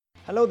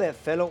Hello there,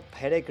 fellow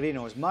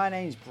peregrinos. My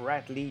name's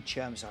Bradley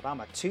Chermside. I'm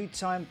a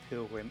two-time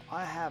pilgrim.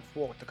 I have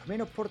walked the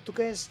Camino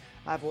Portugués,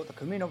 I've walked the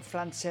Camino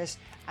Francés,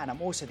 and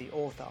I'm also the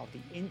author of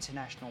the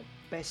international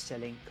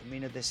best-selling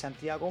Camino de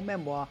Santiago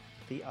memoir,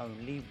 The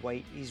Only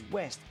Way is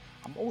West.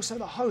 I'm also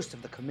the host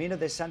of the Camino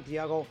de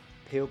Santiago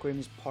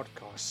Pilgrims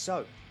podcast.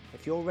 So,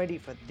 if you're ready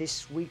for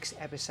this week's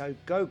episode,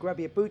 go grab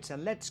your boots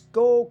and let's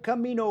go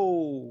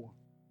Camino!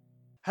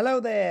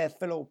 Hello there,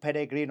 fellow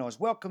peregrinos.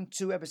 Welcome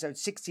to episode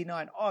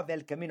 69 of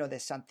El Camino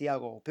de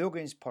Santiago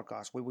Pilgrims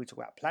podcast, where we talk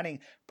about planning,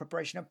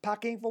 preparation and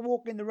packing for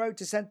walking the road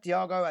to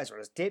Santiago, as well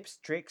as tips,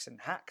 tricks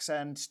and hacks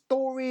and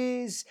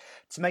stories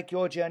to make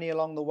your journey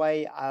along the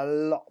way a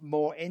lot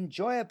more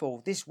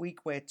enjoyable. This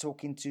week we're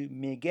talking to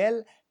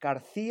Miguel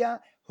Garcia,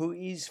 who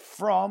is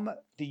from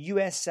the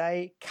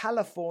USA,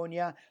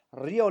 California,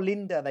 Rio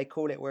Linda, they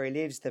call it where he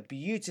lives, the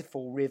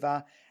beautiful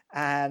river.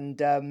 And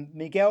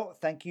Miguel,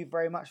 thank you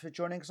very much for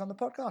joining us on the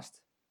podcast.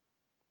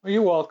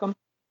 You're welcome.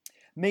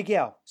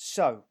 Miguel,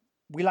 so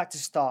we like to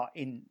start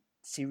in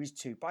series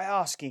 2 by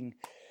asking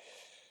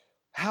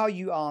how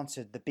you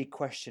answered the big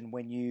question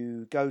when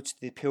you go to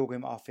the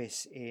pilgrim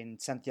office in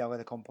Santiago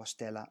de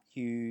Compostela.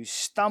 You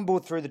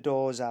stumbled through the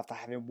doors after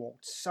having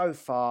walked so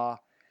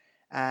far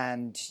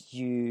and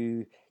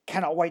you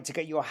cannot wait to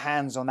get your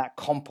hands on that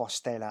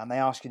Compostela, and they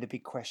ask you the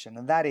big question,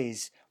 and that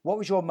is, what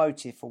was your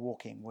motive for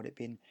walking? Would it have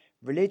been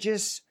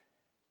religious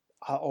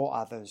or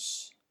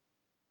others?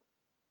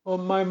 Well,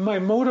 my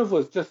motive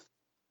was just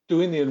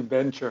doing the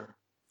adventure.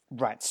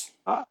 Right.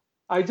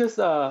 I just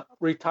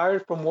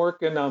retired from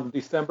work in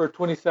December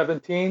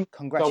 2017.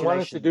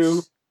 Congratulations.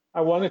 So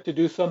I wanted to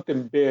do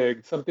something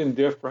big, something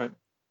different,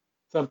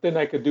 something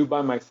I could do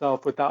by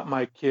myself without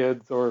my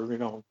kids or,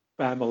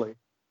 family.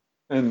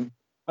 And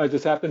I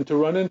just happened to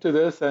run into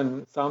this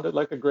and it sounded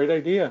like a great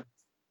idea.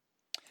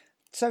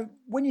 So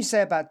when you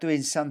say about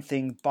doing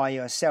something by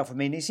yourself, I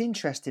mean, it's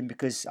interesting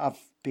because I've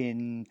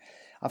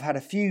had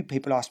a few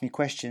people ask me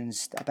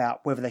questions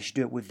about whether they should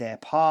do it with their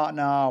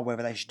partner,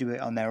 whether they should do it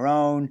on their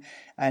own.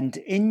 And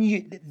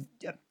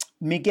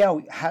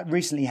Miguel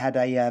recently had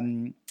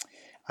an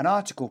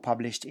article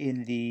published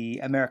in the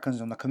Americans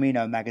on the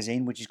Camino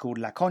magazine, which is called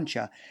La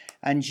Concha.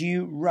 And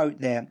you wrote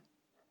there,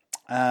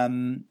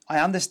 I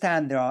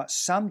understand there are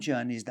some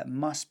journeys that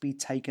must be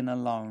taken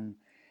alone.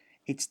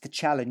 It's the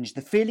challenge,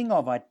 the feeling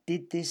of I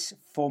did this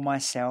for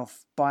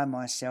myself, by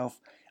myself,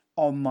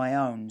 on my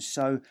own.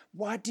 So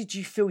why did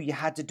you feel you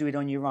had to do it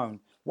on your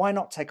own? Why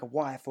not take a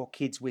wife or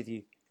kids with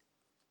you?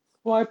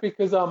 Why?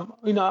 Because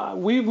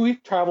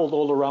we've traveled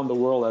all around the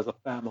world as a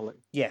family.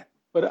 Yeah.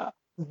 But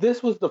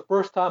this was the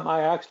first time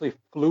I actually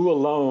flew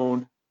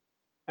alone,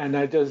 and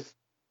I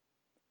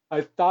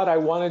thought I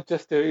wanted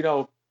just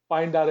to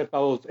find out if I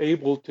was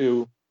able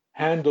to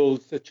handle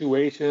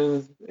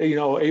situations,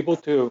 able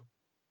to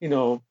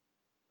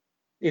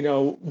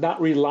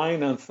not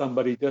relying on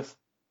somebody, just,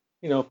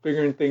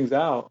 figuring things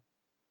out.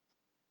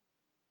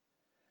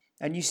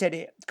 And you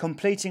said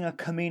completing a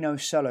Camino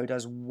solo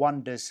does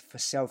wonders for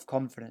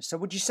self-confidence. So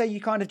would you say you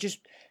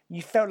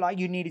felt like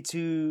you needed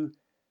to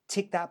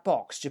tick that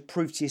box to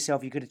prove to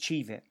yourself you could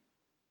achieve it?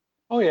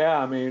 Oh yeah.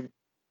 I mean,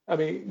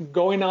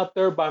 going out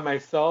there by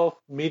myself,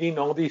 meeting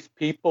all these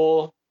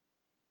people,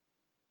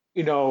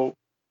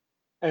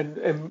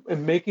 and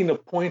making a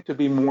point to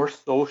be more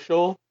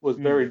social was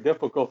very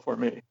difficult for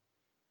me.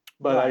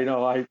 But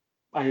right.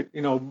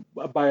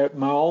 By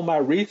all my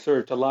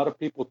research, a lot of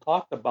people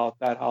talked about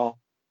that, how,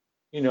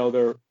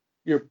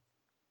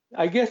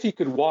 I guess you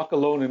could walk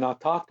alone and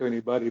not talk to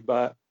anybody,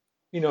 but,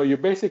 you're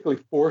basically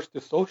forced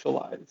to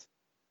socialize.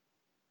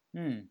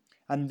 And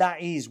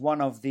that is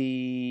one of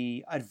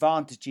the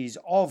advantages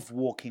of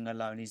walking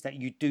alone, is that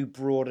you do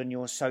broaden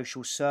your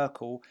social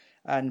circle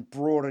and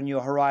broaden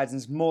your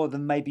horizons more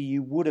than maybe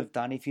you would have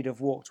done if you'd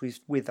have walked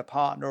with a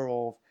partner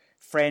or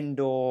friend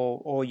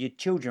or your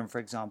children, for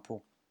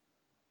example.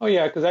 Oh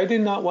yeah, because I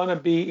did not want to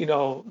be,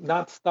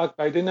 not stuck.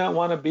 I did not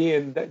want to be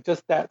in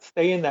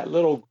stay in that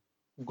little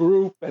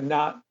group and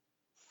not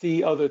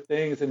see other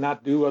things and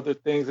not do other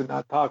things and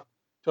not talk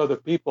to other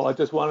people. I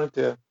just wanted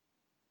to,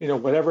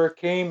 whatever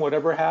came,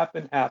 whatever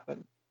happened.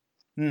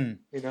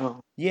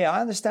 Yeah,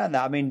 I understand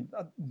that. I mean,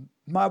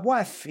 my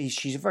wife,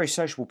 she's a very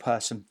sociable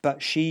person,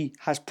 but she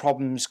has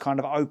problems kind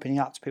of opening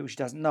up to people she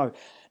doesn't know.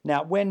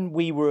 Now,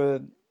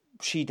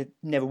 she'd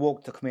never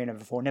walked the Camino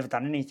before, never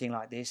done anything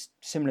like this,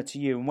 similar to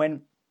you. And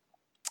when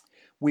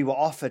we were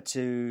offered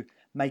to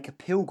make a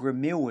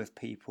pilgrim meal with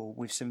people,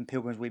 with some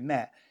pilgrims we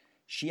met,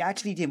 she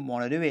actually didn't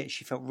want to do it.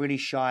 She felt really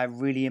shy,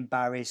 really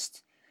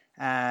embarrassed.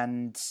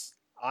 And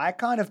I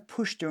kind of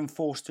pushed her and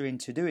forced her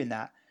into doing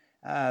that.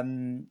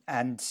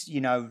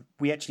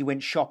 We actually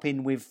went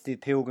shopping with the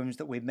pilgrims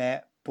that we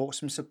met, bought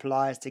some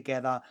supplies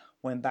together,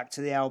 went back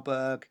to the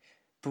albergue,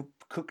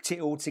 cooked it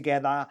all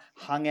together,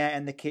 hung out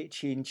in the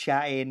kitchen,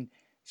 chatting.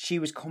 She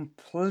was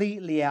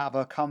completely out of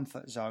her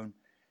comfort zone.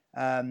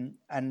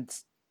 And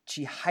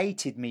she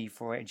hated me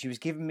for it, and she was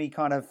giving me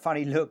kind of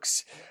funny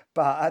looks.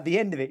 But at the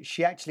end of it,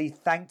 she actually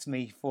thanked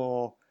me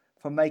for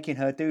making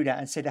her do that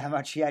and said how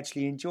much she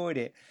actually enjoyed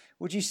it,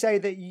 Would you say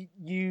that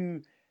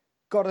you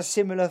got a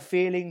similar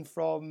feeling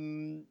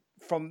from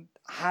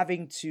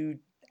having to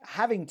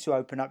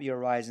open up your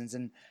horizons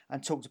and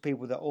talk to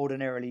people that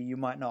ordinarily you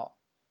might not?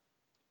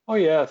 Oh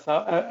yes,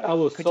 I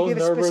was Could you so give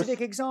a nervous.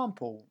 specific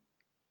example?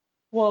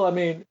 Well, I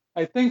mean,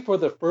 I think for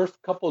the first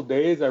couple of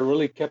days, I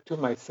really kept to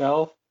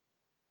myself,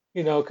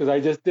 because I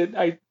just did.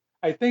 I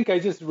think I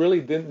just really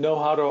didn't know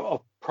how to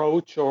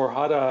approach or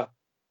how to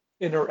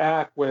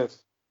interact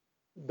with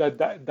the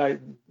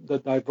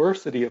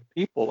diversity of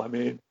people.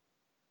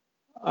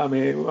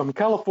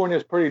 California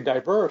is pretty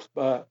diverse,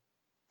 but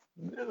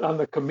on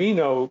the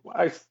Camino,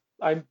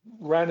 I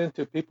ran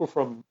into people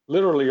from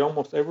literally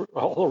almost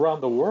all around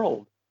the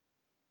world.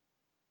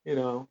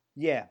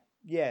 Yeah,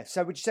 yeah.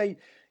 So would you say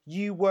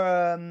you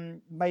were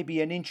maybe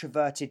an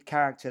introverted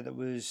character that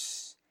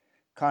was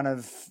kind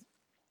of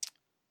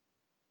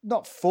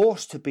not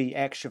forced to be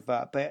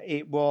extrovert, but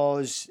it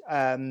was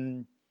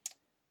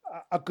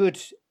a good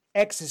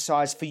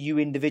exercise for you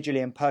individually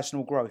and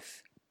personal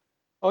growth?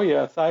 Oh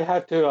yes, I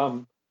had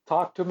to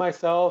talk to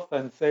myself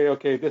and say,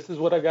 okay, this is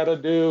what I got to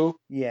do.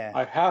 Yeah.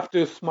 I have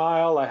to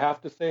smile. I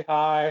have to say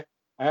hi.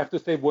 I have to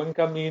say buen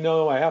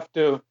camino. I have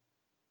to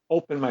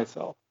open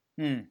myself,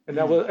 and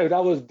that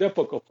was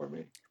difficult for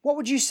me. What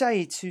would you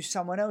say to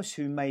someone else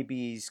who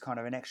maybe is kind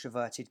of an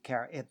extroverted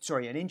character?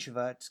 Sorry, an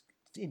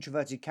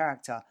introverted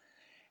character,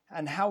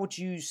 and how would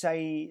you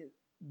say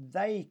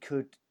they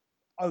could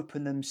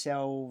open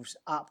themselves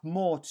up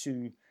more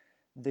to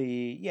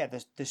the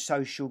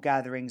social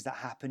gatherings that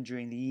happen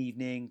during the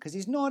evening? Because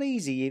it's not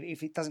easy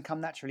if it doesn't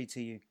come naturally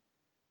to you.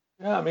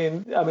 Yeah,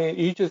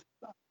 you just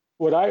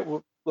what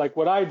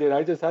I did.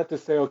 I just had to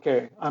say,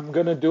 okay, I'm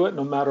gonna do it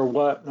no matter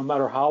what, no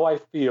matter how I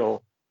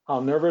feel, how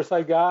nervous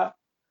I got.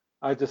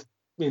 I just,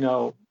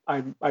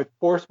 I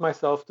forced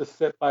myself to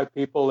sit by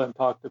people and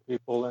talk to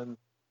people and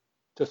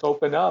just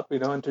open up,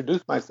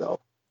 introduce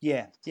myself.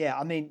 Yeah, yeah.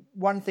 I mean,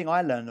 one thing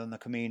I learned on the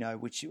Camino,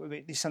 which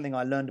is something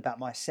I learned about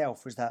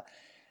myself, was that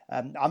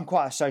I'm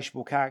quite a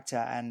sociable character,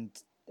 and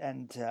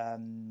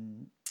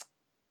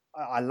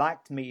I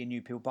liked meeting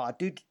new people. But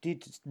I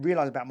did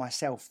realize about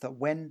myself that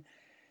when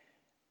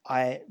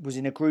I was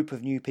in a group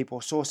of new people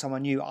or saw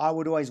someone new, I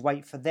would always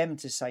wait for them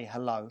to say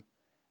hello,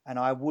 and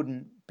I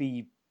wouldn't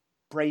be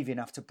brave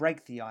enough to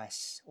break the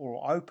ice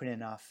or open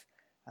enough.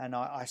 And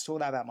I saw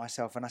that about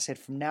myself, and I said,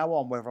 from now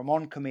on, whether I'm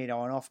on Camino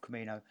or off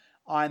Camino,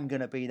 I'm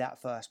going to be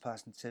that first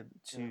person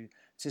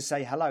to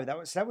say hello.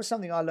 That was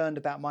something I learned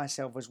about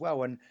myself as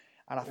well, and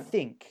I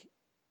think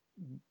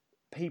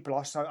people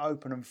are so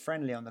open and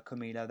friendly on the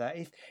Camino that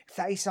if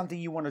that is something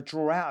you want to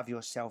draw out of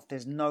yourself,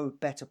 there's no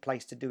better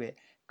place to do it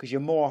because you're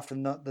more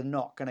often than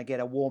not going to get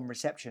a warm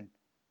reception.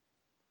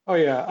 Oh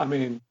yeah,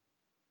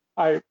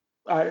 I,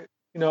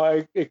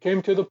 it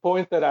came to the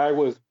point that I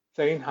was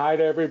saying hi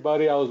to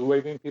everybody. I was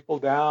waving people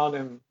down,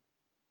 and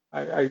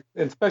and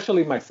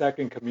especially my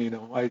second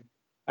Camino,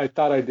 I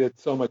thought I did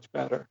so much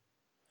better.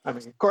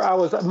 Of course, I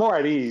was more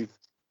at ease.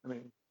 I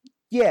mean,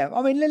 Yeah,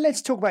 I mean,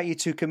 let's talk about your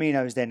two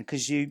Caminos then,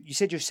 because you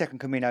said your second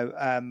Camino,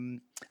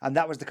 and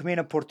that was the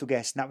Camino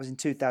Portugues, and that was in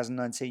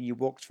 2019. You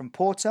walked from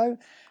Porto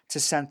to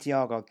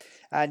Santiago,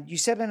 and you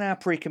said in our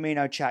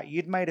pre-Camino chat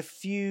you'd made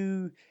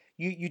you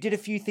did a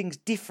few things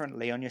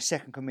differently on your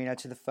second Camino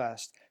to the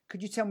first.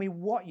 Could you tell me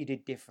what you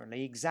did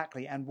differently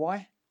exactly and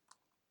why?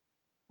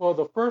 well,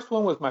 the first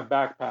one was my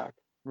backpack.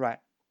 Right.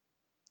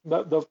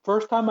 The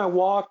first time I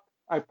walked,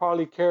 I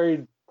probably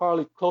carried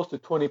close to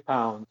 20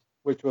 pounds,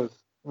 which was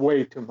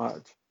way too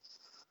much.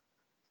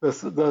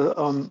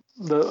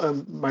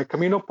 My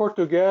Camino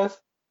Portugues,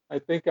 I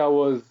think I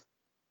was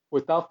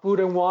without food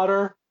and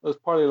water, it was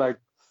probably like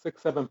 6,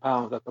 7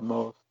 pounds at the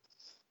most.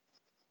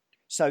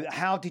 So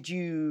how did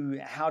you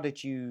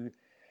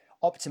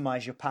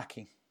optimize your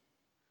packing?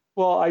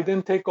 Well, I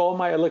didn't take all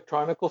my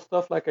electronical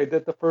stuff like I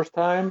did the first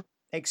time.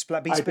 Be I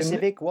didn't.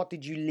 specific. What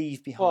did you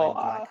leave Well,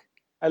 behind? Like,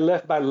 I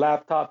left my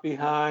laptop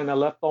behind. I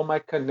left all my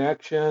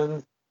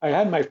connections. I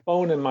had my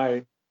phone and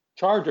my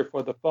charger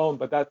for the phone,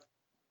 but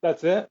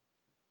that's it.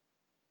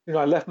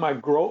 I left my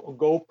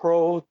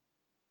GoPro.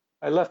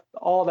 I left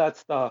all that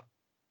stuff,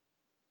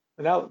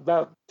 and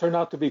that turned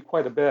out to be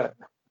quite a bit.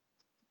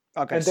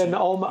 okay, And so then yeah.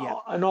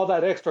 all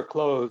that extra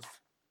clothes.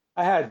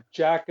 I had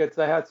jackets,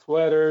 I had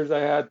sweaters, I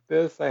had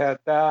this, I had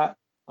that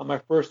on my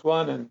first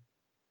one, and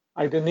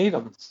I didn't need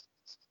them.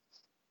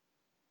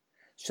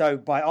 So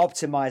by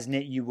optimizing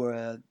it, you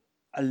were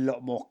a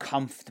lot more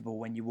comfortable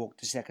when you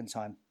walked the second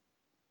time.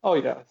 Oh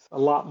yes, a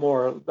lot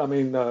more.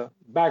 The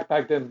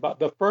backpack didn't.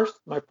 But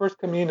my first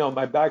Camino,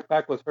 my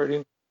backpack was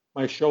hurting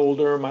my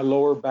shoulder, my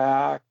lower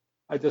back.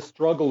 I just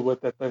struggled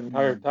with it the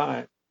entire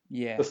time.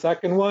 Yeah. The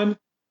second one,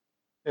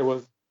 it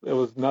was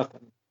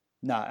nothing.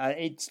 No,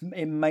 it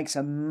makes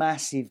a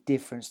massive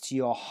difference to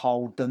your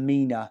whole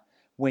demeanor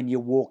when you're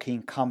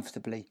walking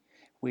comfortably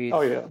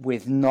Oh yeah.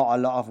 with not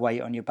a lot of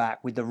weight on your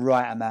back, with the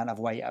right amount of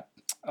weight.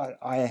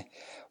 I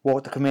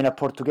walked the Camino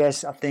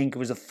Portugues. I think it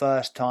was the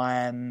first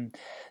time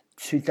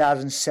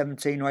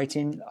 2017 or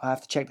 18. I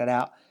have to check that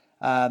out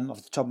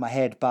off the top of my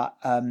head. But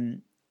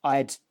I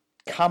had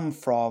come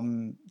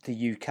from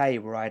the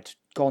UK where I'd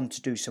gone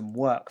to do some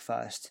work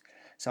first.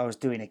 So I was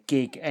doing a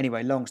gig.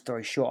 Anyway, long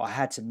story short, I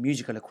had some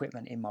musical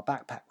equipment in my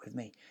backpack with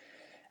me.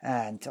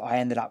 And I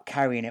ended up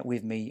carrying it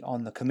with me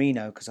on the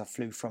Camino because I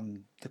flew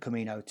from the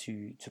Camino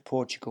to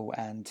Portugal,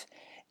 and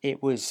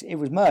it was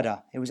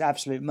murder. It was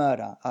absolute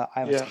murder.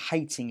 I was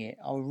hating it.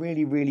 I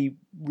really, really,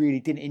 really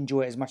didn't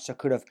enjoy it as much as I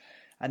could have.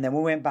 And then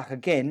we went back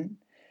again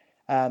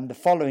the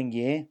following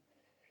year,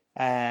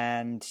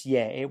 and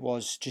yeah, it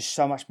was just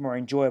so much more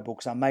enjoyable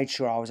because I made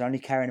sure I was only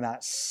carrying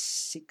about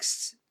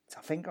 6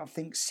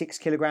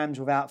 kilograms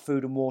without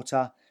food and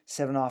water,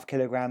 7.5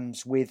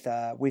 kilograms with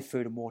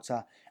food and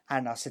water.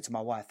 And I said to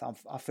my wife,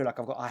 I feel like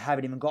I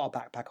haven't even got a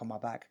backpack on my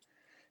back.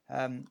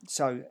 And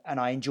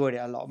I enjoyed it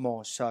a lot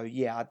more. So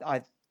yeah,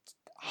 I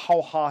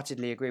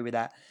wholeheartedly agree with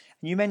that.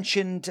 And you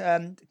mentioned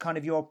kind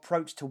of your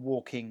approach to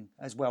walking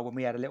as well when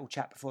we had a little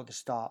chat before the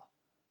start,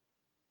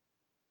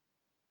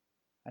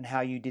 and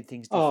how you did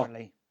things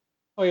differently.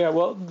 Oh yeah.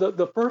 Well,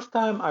 the first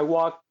time I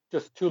walked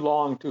just too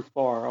long, too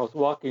far. I was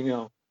walking,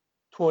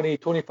 20,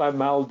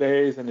 25-mile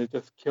days, and it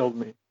just killed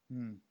me.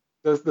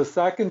 The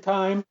second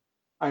time,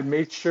 I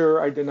made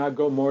sure I did not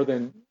go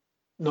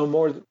no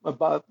more than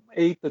about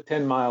 8 to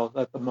 10 miles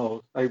at the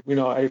most.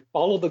 I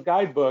followed the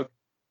guidebook,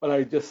 but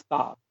I just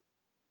stopped.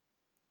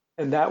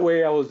 And that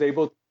way I was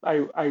able,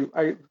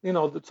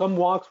 some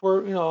walks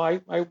were,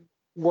 I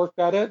worked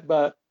at it,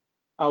 but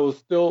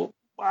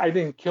I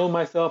didn't kill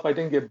myself. I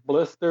didn't get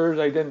blisters.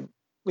 I didn't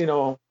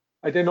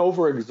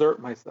overexert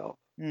myself.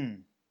 So and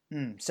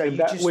you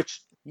that,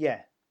 just,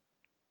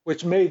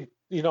 which made,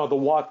 the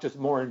walk just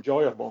more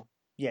enjoyable.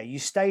 Yeah, you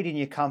stayed in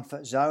your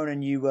comfort zone,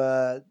 and you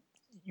were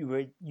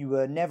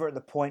never at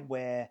the point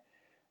where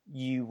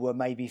you were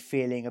maybe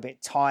feeling a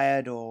bit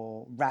tired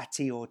or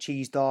ratty or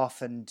cheesed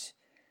off, and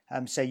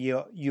so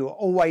you're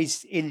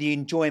always in the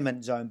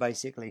enjoyment zone,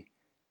 basically.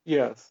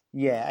 Yes.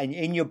 Yeah, and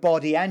in your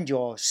body and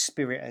your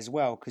spirit as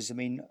well, because I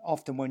mean,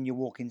 often when you're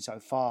walking so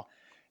far,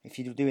 if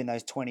you're doing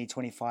those 20,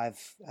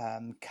 25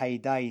 K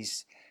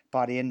days,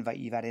 by the end of it,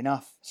 you've had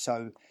enough.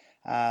 So.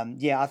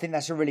 I think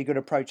that's a really good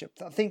approach.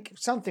 I think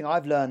something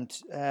I've learned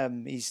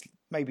is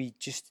maybe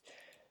just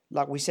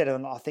like we said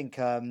on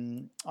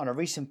a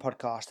recent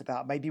podcast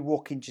about maybe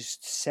walking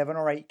just 7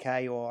 or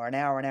 8K or an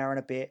hour and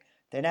a bit,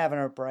 then having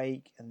a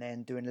break, and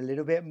then doing a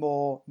little bit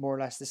more or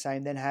less the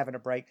same, then having a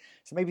break.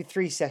 So maybe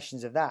 3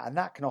 sessions of that, and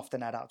that can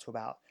often add up to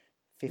about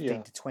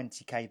 15 to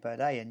 20K per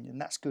day,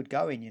 and that's good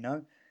going,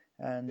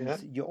 And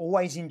you're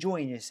always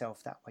enjoying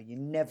yourself that way. You're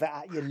never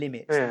at your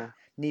limits. Yeah.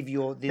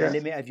 Neither the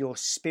limit of your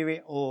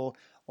spirit or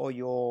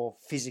your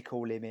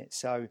physical limit.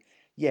 So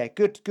yeah,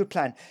 good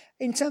plan.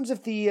 In terms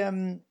of the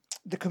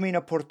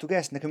Camino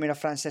Portugués and the Camino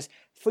Frances,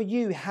 for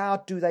you, how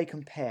do they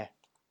compare?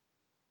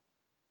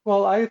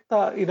 Well, I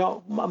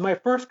thought, my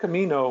first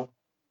Camino,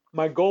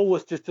 my goal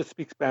was just to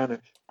speak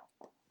Spanish.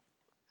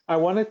 I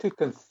wanted to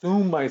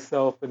consume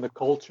myself in the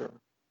culture.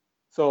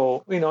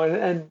 So,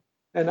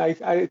 and I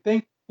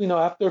think,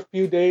 after a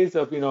few days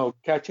of,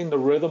 catching the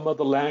rhythm of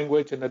the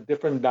language and a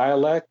different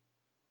dialect,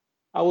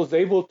 I was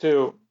able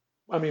to,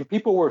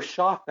 people were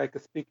shocked I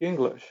could speak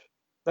English.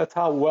 That's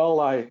how well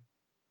I,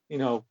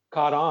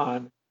 caught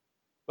on.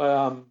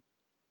 But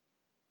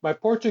my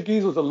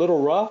Portuguese was a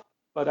little rough,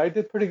 but I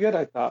did pretty good,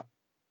 I thought.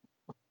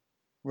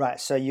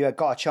 Right, so you had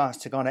got a chance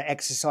to kind of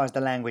exercise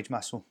the language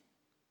muscle.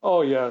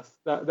 Oh yes,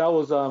 that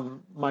was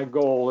my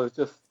goal, is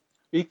just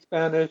speak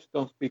Spanish,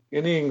 don't speak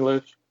any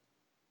English,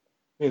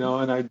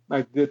 and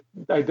I did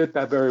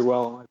that very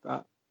well, I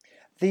thought.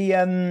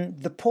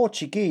 The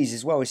Portuguese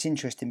as well is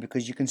interesting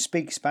because you can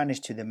speak Spanish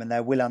to them and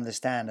they will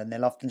understand, and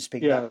they'll often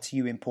speak back to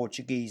you in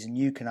Portuguese and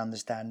you can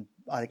understand,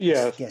 I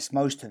guess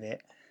most of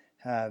it.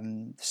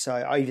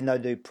 So even though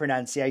the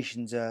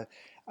pronunciations are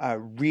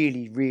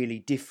really, really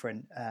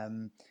different,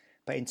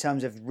 but in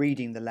terms of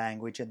reading the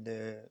language and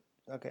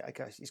I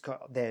guess it's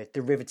got their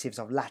derivatives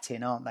of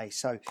Latin, aren't they?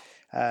 So,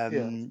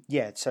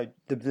 so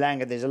the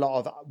language, there's a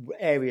lot of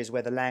areas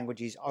where the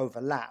languages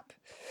overlap.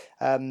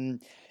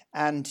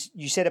 And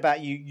you said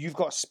about you've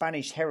got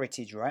Spanish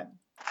heritage, right?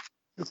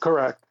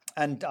 Correct.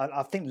 And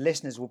I think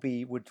listeners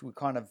would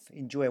kind of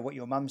enjoy what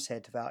your mum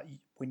said about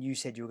when you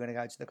said you were going to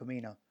go to the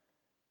Camino.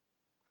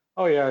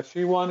 Oh yeah,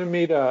 she wanted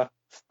me to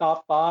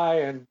stop by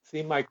and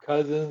see my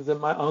cousins and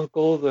my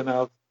uncles, and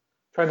I was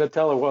trying to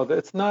tell her, well,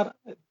 it's not.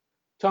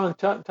 Tell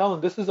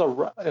them this is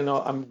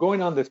I'm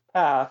going on this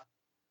path,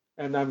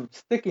 and I'm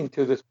sticking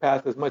to this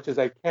path as much as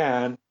I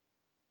can.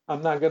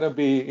 I'm not going to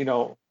be,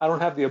 I don't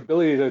have the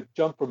ability to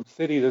jump from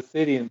city to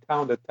city and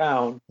town to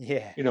town,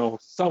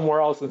 somewhere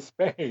else in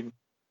Spain.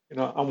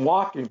 I'm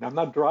walking, I'm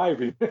not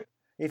driving.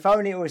 If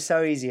only it was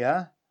so easy,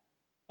 huh?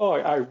 Oh,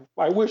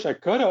 I wish I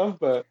could have,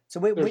 but... So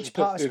which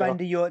part of Spain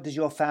does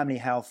your family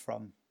hail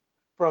from?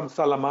 From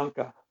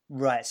Salamanca.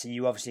 Right, so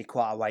you're obviously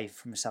quite away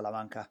from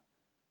Salamanca.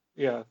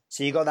 Yeah.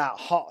 So you got that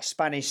hot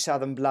Spanish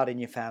southern blood in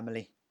your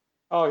family.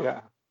 Oh,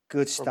 yeah.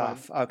 Good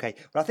stuff. Okay.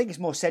 Well, I think it's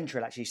more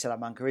central, actually,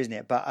 Salamanca, isn't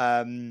it? But,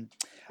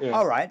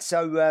 all right.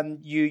 So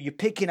you're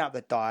picking up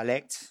the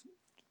dialect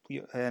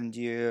and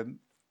you're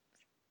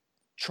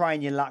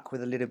trying your luck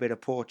with a little bit of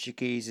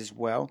Portuguese as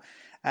well.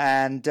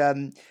 And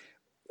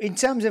in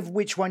terms of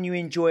which one you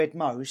enjoyed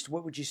most,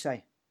 what would you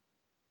say?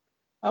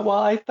 Well,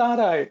 I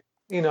thought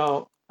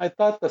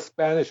the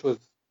Spanish was.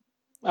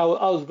 I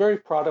was very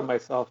proud of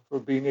myself for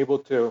being able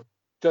to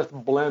just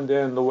blend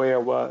in the way I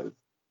was.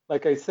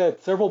 Like I said,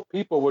 several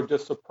people were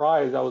just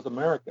surprised I was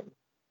American.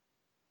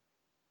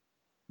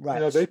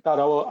 Right. They thought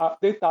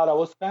I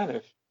was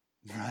Spanish.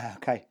 Right.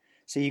 Okay.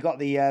 So you got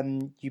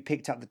the you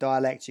picked up the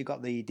dialects, you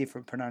got the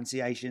different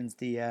pronunciations.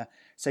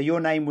 So your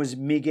name was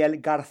Miguel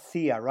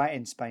Garcia, right,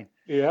 in Spain,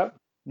 Yeah,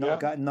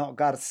 not yeah, not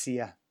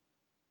Garcia.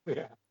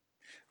 yeah. I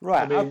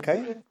Right. mean,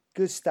 Okay.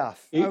 Good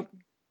stuff. Oh,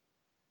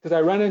 because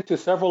I ran into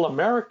several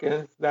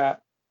Americans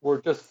that were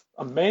just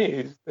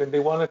amazed and they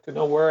wanted to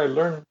know where I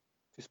learned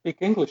to speak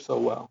English so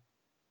well.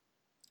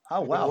 oh I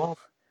go, wow. well,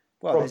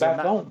 Well, from there's a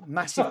back home.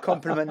 massive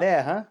compliment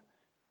there, huh?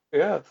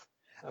 Yes.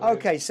 I mean,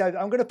 Okay, so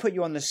I'm going to put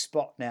you on the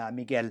spot now,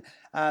 Miguel.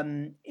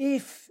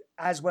 If,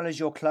 as well as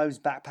your clothes,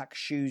 backpack,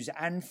 shoes,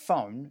 and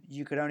phone,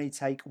 you could only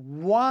take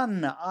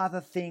one other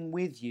thing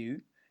with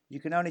you, you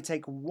can only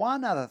take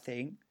one other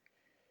thing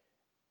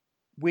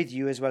with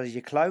you, as well as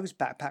your clothes,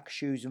 backpack,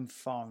 shoes, and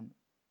phone.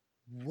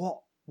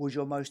 What was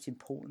your most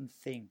important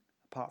thing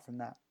apart from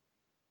that?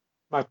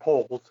 my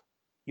poles,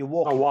 Your my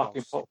walking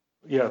walking poles. pole.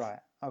 Yes. Right.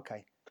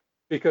 Okay.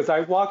 Because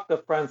I walked the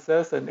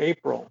Frances in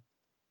April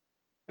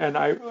and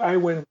I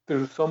went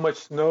through so much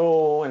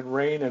snow and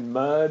rain and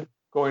mud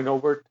going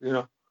over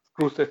to,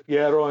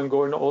 Crucefiero and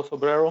going to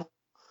Osobrero.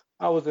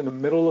 I was in the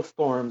middle of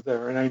storms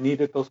there and I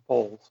needed those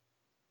poles.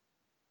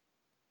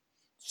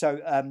 So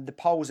the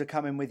poles are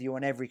coming with you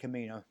on every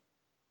Camino.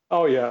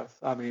 Oh, yes.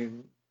 I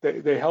mean,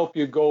 they help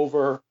you go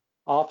over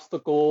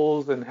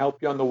obstacles and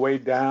help you on the way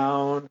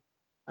down.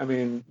 I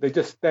mean, they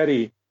just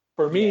steady.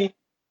 For Yeah. me,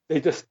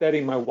 they just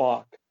steady my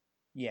walk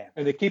Yeah.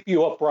 and they keep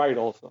you upright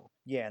also.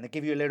 Yeah, and they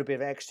give you a little bit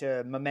of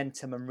extra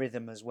momentum and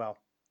rhythm as well.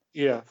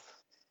 Yes.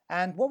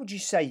 And what would you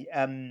say?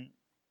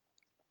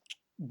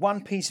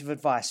 One piece of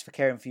advice for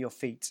caring for your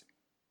feet.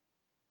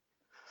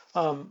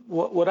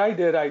 What I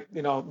did,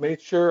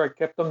 made sure I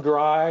kept them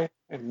dry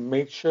and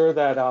made sure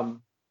that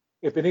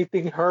if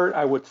anything hurt,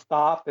 I would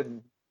stop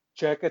and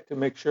check it to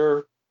make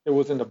sure there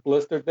wasn't a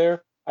blister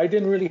there. I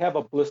didn't really have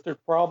a blister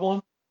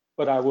problem,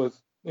 but I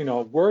was,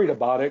 worried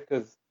about it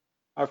because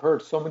I've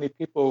heard so many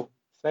people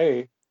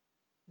say,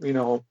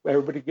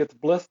 everybody gets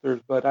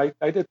blisters, but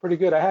I did pretty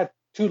good. I had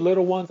two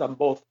little ones on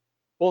both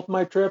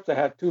my trips. I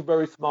had two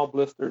very small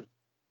blisters.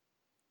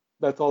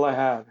 That's all I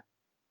had.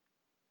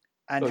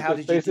 And So how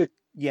just did you do? basic.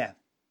 Yeah.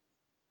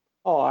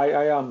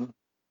 Oh,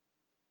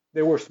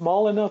 they were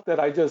small enough that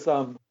I just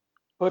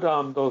put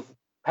those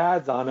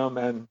pads on them,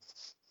 and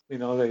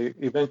they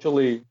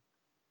eventually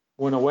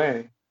went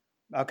away.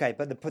 Okay,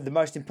 but the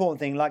most important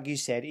thing, like you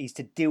said, is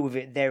to deal with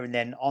it there and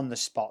then on the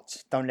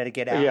spot. Don't let it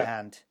get out of Yeah,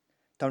 hand.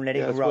 Don't let it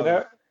yes.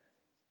 grow.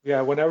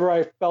 Whenever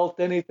I felt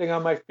anything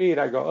on my feet,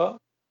 I go, oh,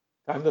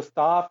 time to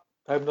stop,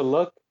 time to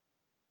look,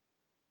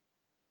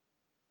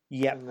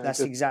 Yep, and I that's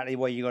just exactly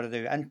what you got to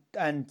do.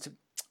 And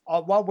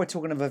while we're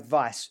talking of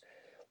advice,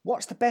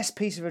 what's the best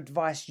piece of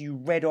advice you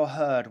read or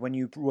heard when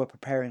you were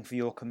preparing for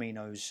your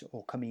Caminos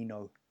or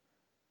Camino?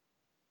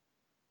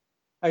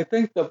 I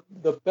think the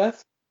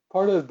best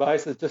part of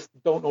advice is just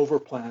don't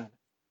overplan.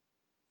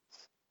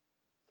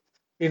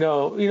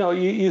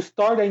 You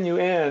start and you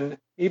end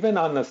even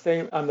on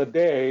the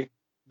day,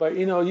 but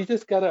you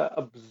just gotta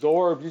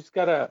absorb. You just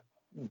gotta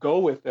go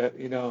with it.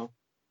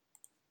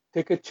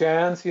 Take a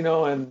chance.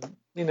 And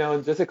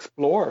just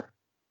explore.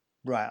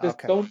 Right. Just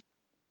Okay.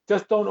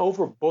 don't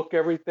overbook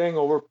everything,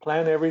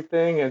 overplan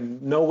everything,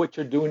 and know what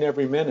you're doing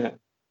every minute.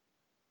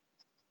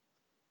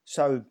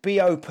 So be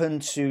open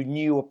to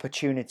new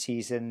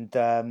opportunities and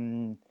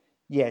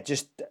yeah,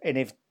 and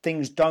if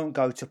things don't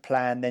go to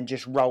plan, then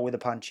just roll with the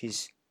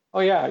punches. Oh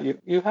yeah,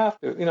 you have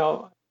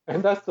to.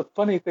 And that's the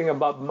funny thing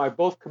about my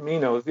both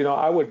Caminos.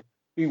 I would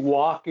be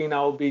walking,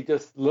 I would be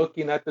just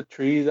looking at the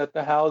trees, at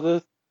the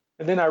houses,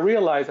 and then I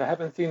realized I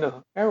haven't seen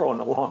an arrow in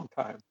a long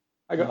time.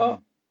 I go, oh,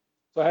 Mm.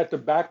 so I had to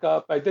back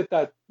up. I did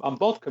that on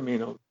both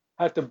Caminos.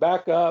 I had to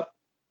back up.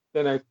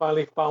 Then I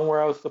finally found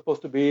where I was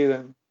supposed to be.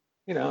 Then,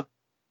 you know,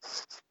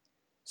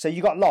 So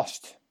you got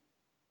lost.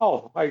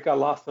 oh, I got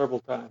lost several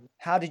times.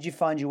 How did you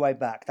find your way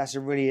back? That's a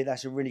really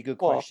good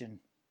Well, question.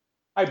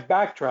 I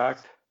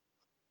backtracked,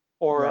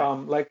 or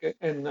Right. like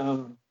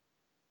in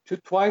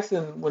twice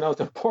when I was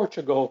in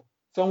Portugal,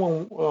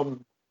 someone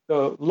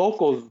the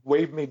locals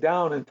waved me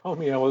down and told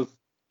me I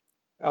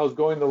was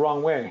going the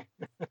wrong way.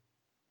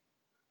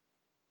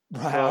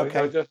 Right. So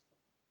Okay.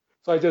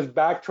 I just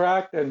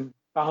backtracked and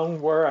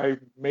found where I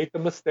made the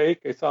mistake.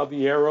 I saw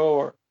the arrow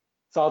or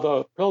saw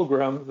the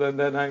pilgrims, and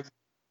then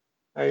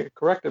I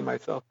corrected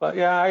myself. But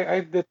yeah,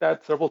 I did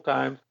that several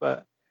times.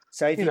 But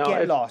So if you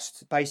get it's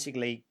lost,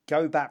 basically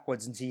go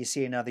backwards until you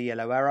see another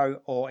yellow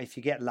arrow, or if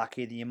you get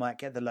lucky, then you might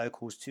get the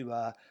locals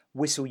to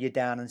whistle you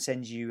down and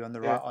send you on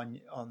the yeah,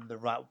 on the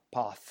right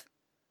path.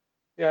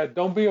 yeah.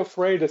 Don't be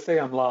afraid to say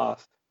I'm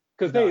lost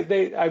because No.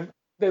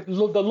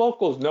 the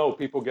locals know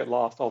people get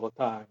lost all the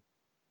time.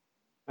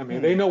 I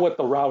mean, they know what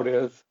the route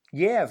is.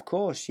 Yeah, of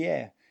course.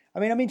 Yeah. I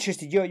mean, I'm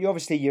interested. You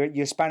obviously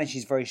your Spanish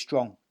is very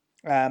strong.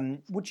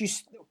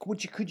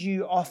 Could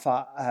you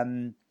offer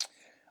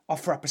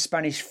up a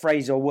Spanish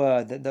phrase or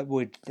word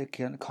that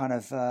can kind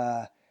of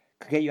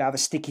could get you out of a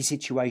sticky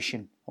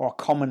situation, or a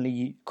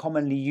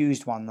commonly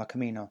used one, like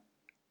Camino?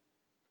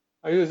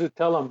 I usually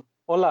tell them,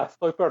 "Hola,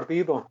 estoy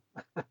perdido.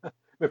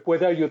 ¿Me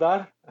puede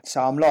ayudar?"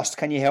 So I'm lost.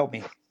 Can you help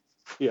me?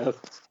 Yes.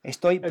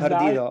 Estoy And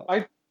perdido.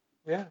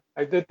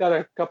 I did that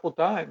a couple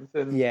times,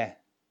 Yeah.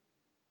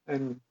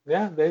 and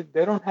yeah,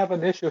 they don't have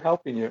an issue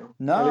helping you. At least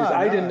No,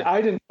 no,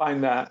 I didn't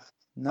find that a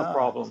no,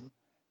 problem.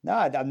 no.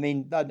 I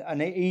mean,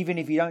 and even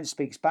if you don't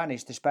speak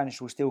Spanish, the Spanish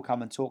will still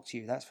come and talk to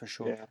you. That's for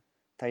sure. Yeah.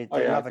 Oh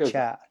They yeah, love a because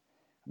chat.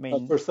 I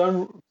mean,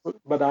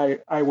 but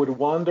I would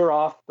wander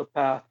off the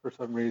path for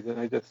some reason.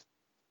 I just,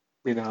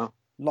 you know,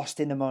 lost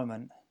in the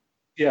moment.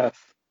 yes.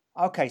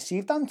 Okay, so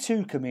you've done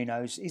 2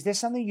 Caminos. Is there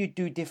something you'd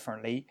do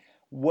differently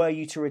were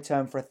you to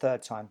return for a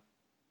third time?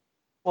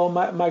 Well,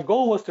 my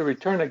goal was to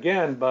return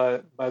again,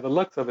 but by the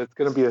looks of it, it's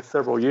going to be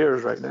several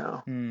years right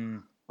now. Hmm.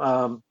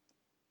 Um,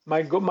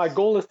 my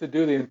goal is to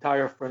do the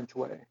entire French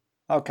way.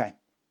 Okay.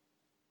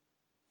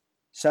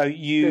 So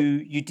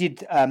you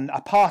did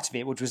a part of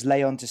it, which was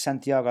Leon to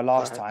Santiago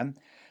last Right. time,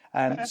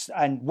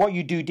 and what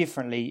you do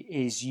differently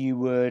is you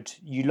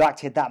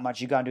liked it that much,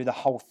 you go and do the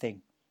whole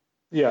thing.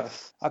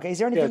 Yes. Okay, is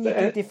there Yes. anything you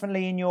do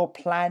differently in your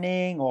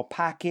planning or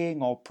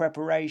packing or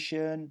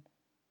preparation?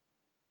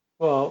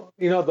 Well,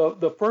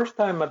 the first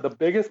time, the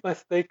biggest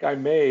mistake I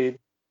made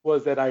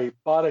was that I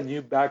bought a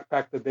new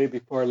backpack the day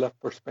before I left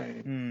for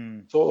Spain. Hmm.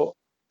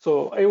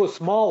 So it was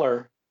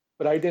smaller,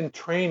 but I didn't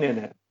train in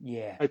it.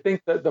 Yeah. I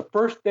think that the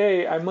first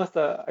day I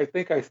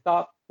think I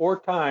stopped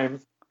 4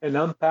 times and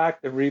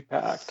unpacked and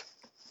repacked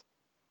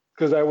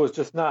because I was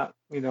just not,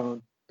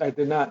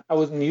 I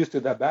wasn't used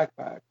to that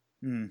backpack.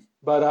 Hmm.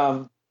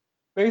 But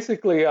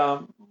basically,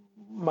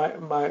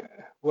 my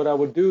what I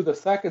would do the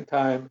second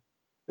time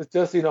is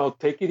just,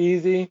 take it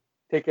easy,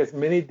 take as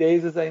many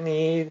days as I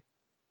need,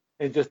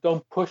 and just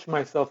don't push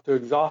myself to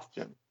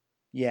exhaustion.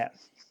 Yeah.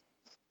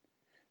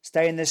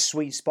 Stay in this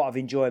sweet spot of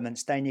enjoyment.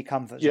 Stay in your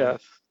comfort zone.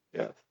 Yes,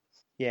 yes,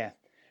 Yeah.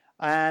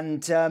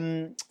 And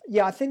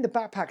yeah, I think the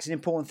backpack's an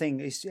important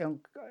thing.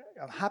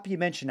 I'm happy you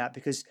mentioned that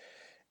because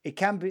it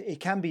can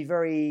be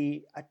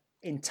very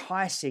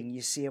enticing.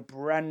 You see a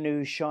brand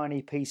new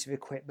shiny piece of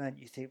equipment,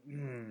 you think,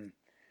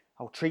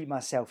 I'll treat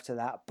myself to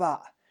that.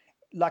 But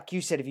like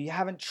you said, if you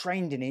haven't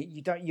trained in it,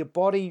 your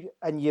body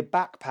and your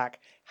backpack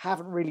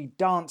haven't really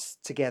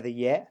danced together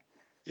yet.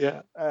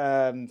 yeah,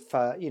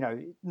 For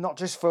not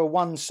just for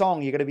one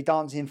song, you're going to be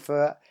dancing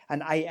for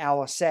an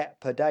 8-hour set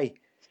per day.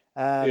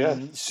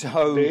 yes.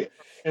 So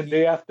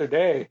Day after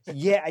day.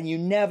 yeah, and you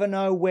never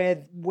know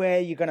where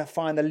you're going to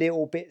find the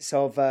little bits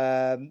of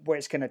where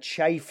it's going to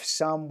chafe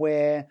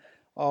somewhere,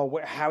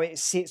 or how it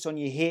sits on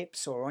your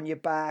hips or on your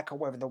back, or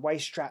whether the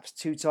waist strap's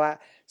too tight.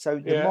 So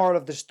the Yeah. moral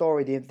of the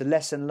story, the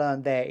lesson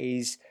learned there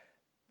is,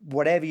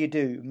 whatever you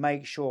do,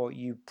 make sure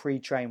you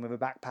pre-train with a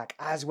backpack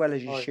as well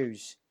as your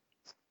shoes.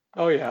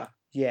 Oh yeah.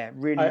 Yeah,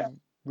 I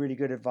really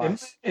good in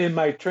advice. in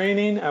my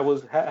training,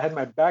 had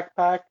my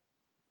backpack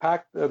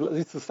packed. At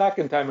least the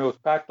second time, it was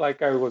packed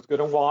like I was going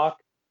to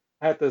walk.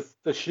 I had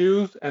the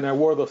shoes, and I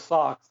wore the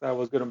socks that I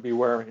was going to be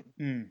wearing.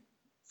 Mm.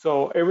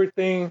 So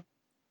everything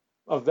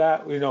of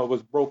that,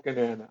 was broken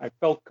in. I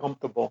felt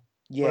comfortable.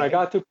 When I Yeah,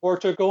 got to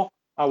Portugal,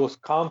 I was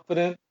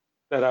confident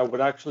that I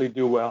would actually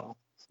do well.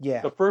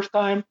 yeah. The first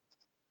time,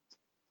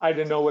 I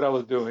didn't know what I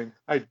was doing.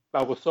 I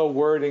was so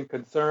worried and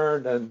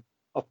concerned and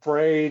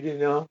afraid,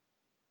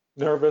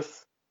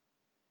 nervous.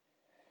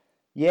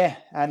 Yeah,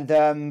 and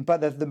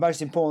but the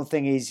most important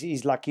thing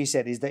is like you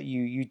said, is that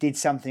you did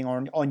something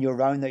on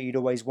your own that you'd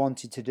always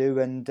wanted to do,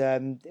 and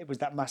it was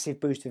that massive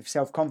boost of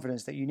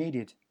self-confidence that you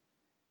needed.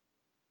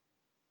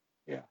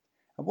 Yeah.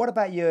 And what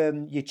about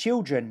your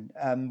children?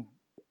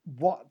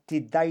 What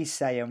did they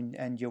say,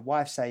 and your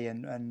wife say,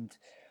 and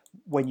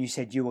when you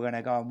said you were going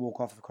to go and walk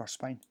off across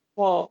Spain?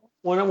 Well,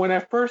 when I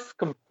first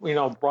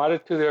brought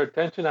it to their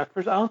attention, at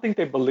first I don't think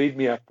they believed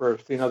me at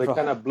first. They kind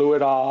Right. of blew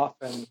it off,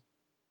 and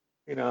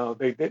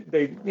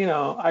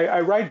I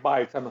ride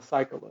bikes. I'm a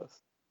cyclist,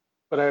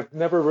 but I've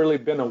never really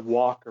been a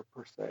walker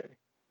per se.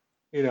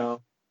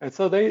 And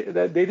so they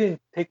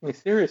didn't take me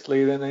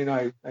seriously. Then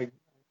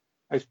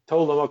I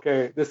told them,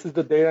 okay, this is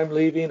the date I'm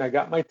leaving. I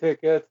got my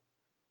tickets.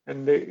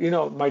 And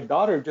my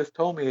daughter just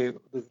told me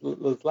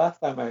this last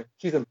time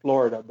she's in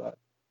Florida, but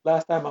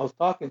last time I was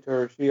talking to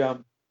her, she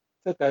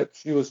said that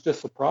she was just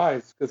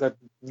surprised because I've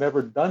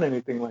never done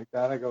anything like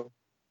that. I go,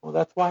 well,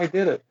 that's why I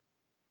did it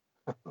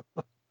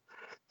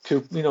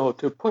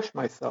to push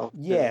myself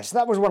Yeah, to. so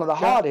that was one of the Yeah,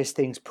 hardest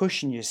things,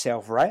 pushing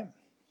yourself, right?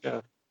 yeah,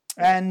 yeah.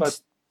 But And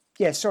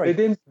yeah, they sorry.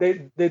 didn't they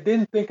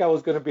didn't think I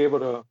was going to be able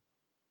to,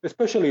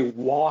 especially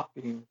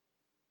walking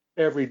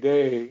every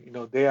day,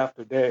 day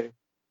after day.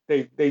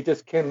 They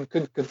just couldn't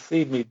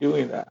conceive me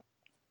doing that.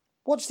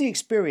 What's the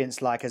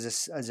experience like I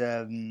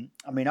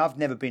mean, I've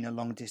never been a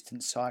long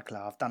distance cycler.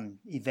 I've done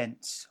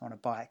events on a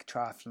bike,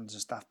 triathlons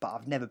and stuff, but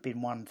I've never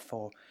been one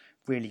for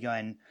really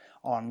going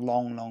on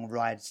long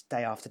rides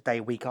day after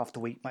day, week after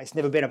week. It's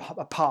never been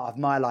a part of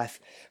my life.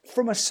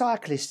 From a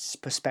cyclist's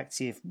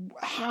perspective,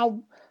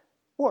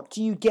 what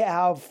do you get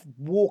out of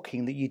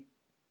walking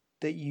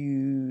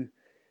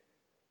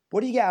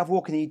what do you get out of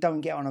walking that you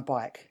don't get on a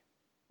bike?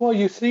 Well,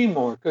 you see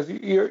more because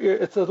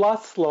it's a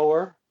lot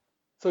slower,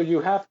 so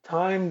you have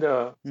time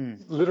to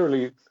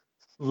literally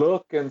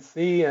look and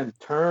see and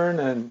turn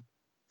and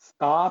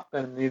stop,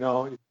 and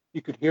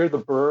you could hear the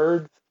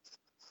birds.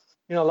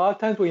 A lot of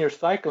times when you're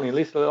cycling, at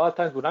least a lot of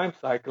times when I'm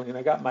cycling,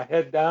 I got my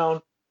head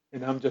down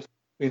and I'm just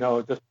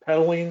just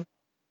pedaling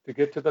to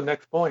get to the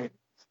next point.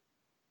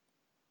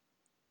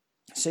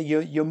 So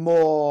you're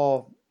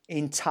more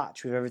in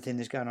touch with everything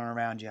that's going on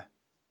around you.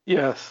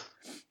 Yes.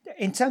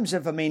 In terms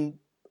of, one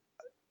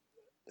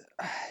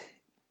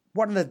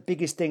of the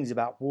biggest things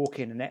about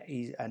walking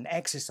and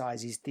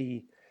exercise is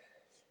the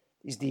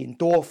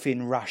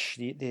endorphin rush,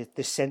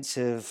 the sense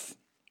of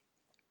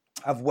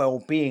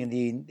well-being,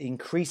 the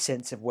increased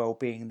sense of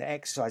well-being that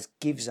exercise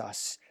gives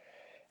us.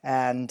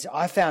 And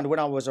I found when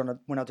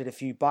I did a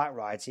few bike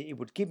rides, it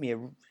would give me a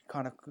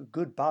kind of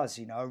good buzz,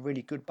 a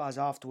really good buzz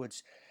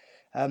afterwards.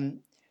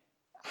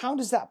 How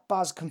does that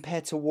buzz compare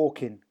to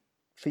walking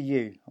for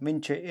you? I'm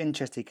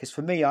interested because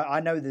for me, I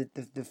know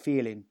the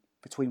feeling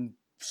between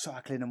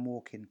cycling and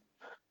walking.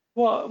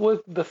 Well,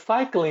 with the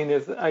cycling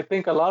I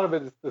think a lot of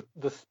it is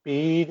the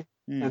speed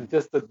and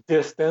just the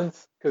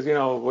distance, because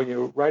when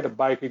you ride a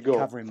bike, you go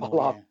Covering fall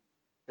more, off,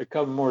 it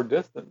cover more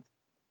distance.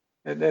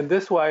 And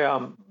this way,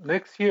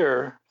 next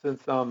year,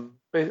 since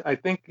I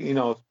think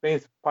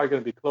Spain's probably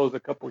going to be closed a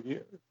couple of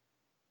years,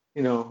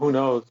 who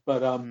knows?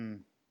 But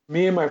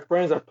me and my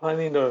friends are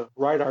planning to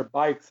ride our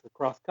bikes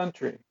across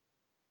country.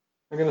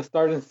 I'm going to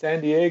start in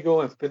San Diego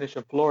and finish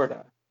in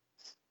Florida.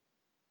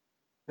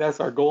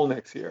 That's our goal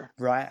next year.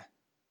 Right.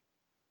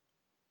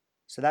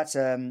 So that's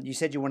you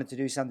said you wanted to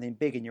do something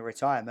big in your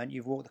retirement.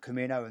 You've walked the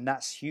Camino, and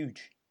that's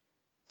huge.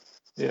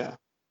 Yeah.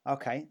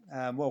 Okay.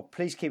 Well,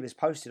 please keep us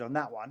posted on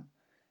that one.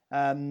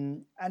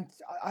 And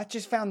I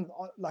just found,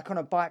 like on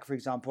a bike, for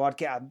example, I'd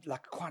get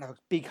quite a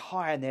big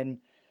high and then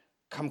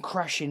come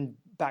crashing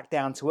back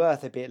down to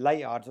earth a bit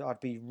later. I'd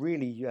be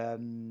really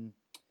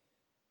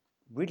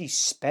really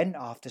spent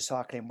after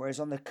cycling. Whereas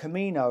on the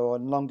Camino or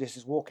on long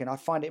distance walking, I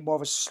find it more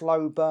of a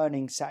slow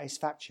burning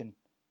satisfaction.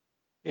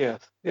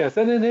 Yes,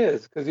 and it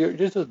is because you're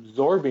just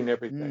absorbing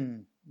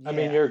everything. Yeah. I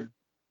mean,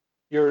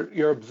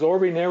 you're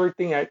absorbing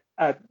everything at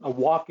a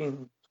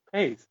walking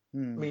pace. I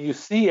mean, you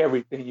see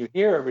everything, you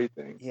hear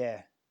everything.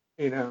 Yeah.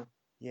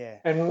 Yeah.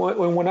 And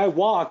when I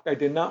walked, I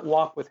did not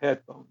walk with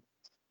headphones.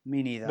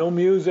 Me neither. No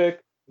music.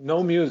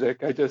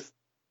 I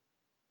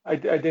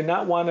did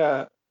not want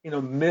to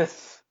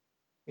miss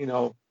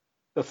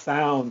the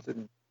sounds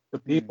and the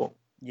people.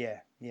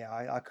 Yeah,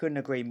 I couldn't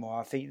agree more.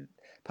 I think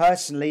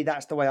personally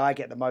that's the way I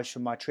get the most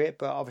from my trip,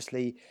 but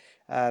obviously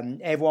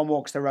everyone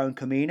walks their own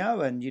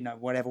Camino, and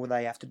whatever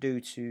they have to do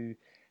to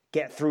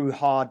get through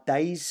hard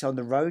days on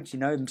the roads.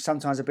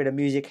 Sometimes a bit of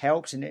music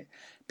helps, and it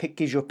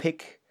gives you a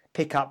pick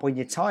up when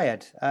you're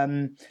tired.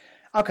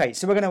 Okay,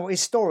 so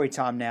it's story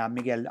time now,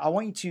 Miguel. I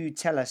want you to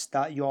tell us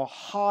that your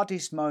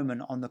hardest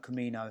moment on the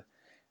Camino.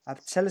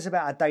 Tell us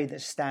about a day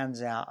that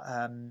stands out.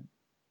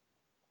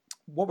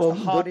 What was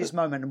the hardest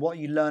moment, and what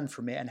you learned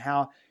from it, and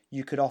how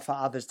you could offer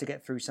others to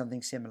get through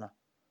something similar?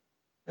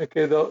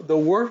 Okay,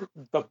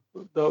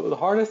 the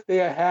hardest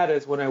day I had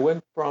is when I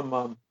went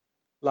from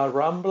La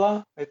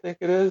Rambla, I think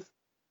it is.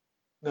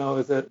 No,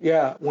 is it?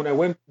 Yeah, when I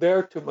went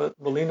there to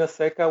Molina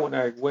Seca, when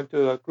I went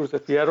to Cruz de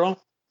Fierro,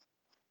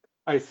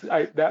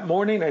 that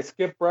morning I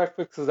skipped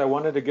breakfast because I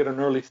wanted to get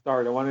an early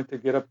start. I wanted to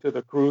get up to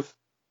the Cruz,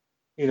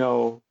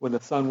 when the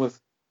sun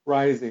was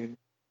rising.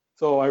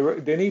 So I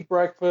didn't eat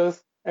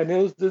breakfast. And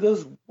it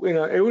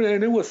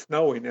was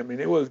snowing. I mean,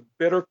 it was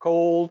bitter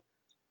cold,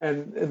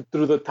 and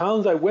through the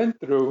towns I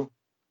went through,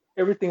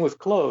 everything was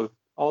closed.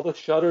 All the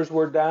shutters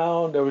were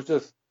down. There was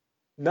just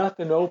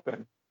nothing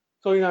open.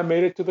 So I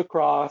made it to the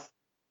cross.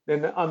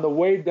 Then on the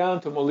way down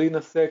to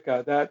Molina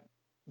Seca,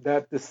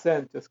 that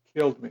descent just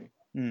killed me.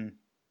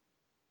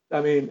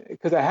 I mean,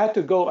 because I had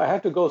to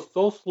go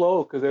so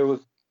slow because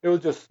it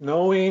was just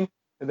snowing,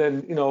 and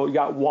then you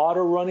got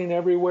water running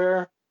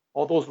everywhere.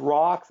 All those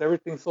rocks,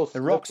 everything's so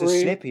slippery. The rocks are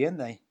slippy, aren't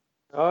they?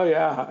 Oh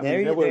yeah,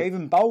 they're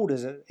even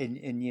boulders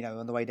in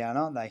on the way down,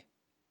 aren't they?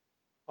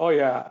 Oh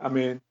yeah, I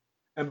mean,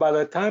 and by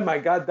the time I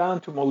got down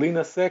to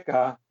Molina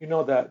Seca,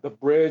 that the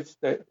bridge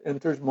that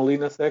enters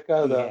Molina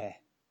Seca, the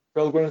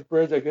Pilgrim's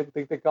Bridge, I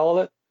think they call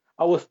it.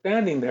 I was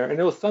standing there, and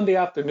it was Sunday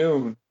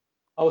afternoon.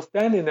 I was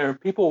standing there,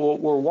 and people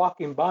were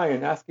walking by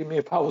and asking me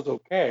if I was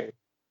okay,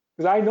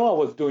 because I know I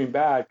was doing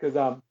bad. Because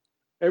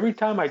every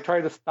time I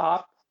tried to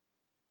stop,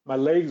 my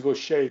legs would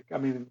shake. I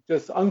mean,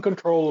 just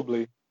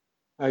uncontrollably.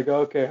 I go,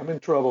 okay, I'm in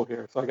trouble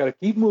here. So I got to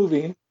keep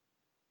moving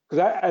because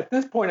at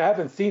this point I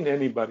haven't seen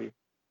anybody.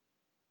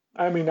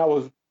 I mean, I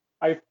was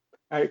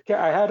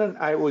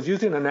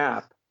using an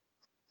app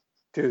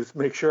to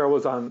make sure I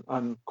was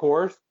on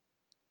course,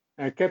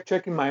 and I kept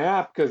checking my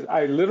app because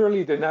I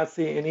literally did not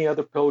see any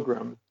other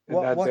pilgrims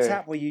What day.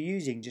 app were you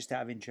using, just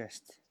out of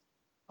interest?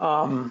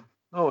 I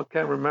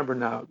can't remember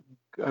now.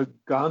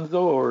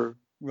 Gonzo or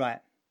Right.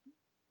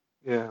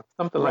 yeah,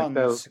 something like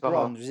that.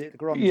 Grons, was it the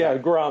Grons Yeah,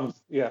 app?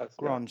 Grums. Yes, yeah.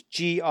 Grons.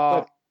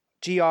 But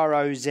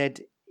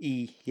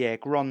Groze. Yeah,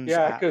 Grons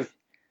yeah, app.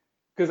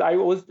 because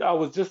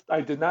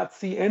I did not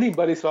see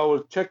anybody, so I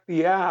would check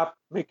the app,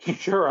 making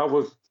sure I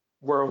was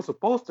where I was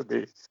supposed to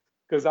be.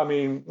 Because I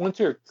mean, once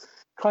you're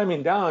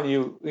climbing down,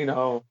 you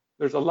know,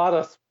 there's a lot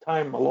of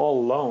time all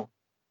alone,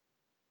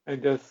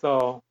 and just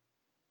so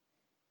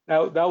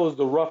that was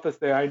the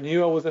roughest day. I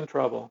knew I was in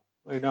trouble.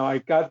 You know, I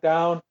got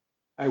down.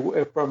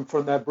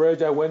 From that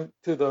bridge, I went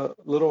to the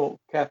little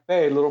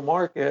cafe, little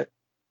market,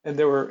 and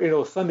there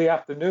were Sunday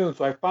afternoon.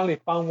 So I finally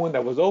found one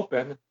that was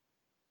open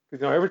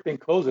because everything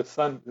closes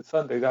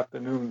Sunday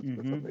afternoons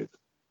for some reason.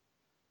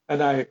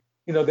 And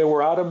they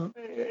were out of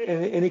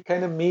any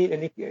kind of meat.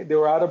 They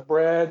were out of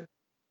bread.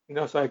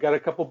 So I got a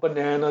couple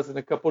bananas and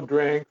a couple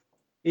drinks.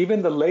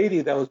 Even the lady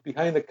that was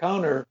behind the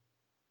counter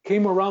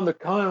came around the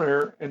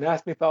counter and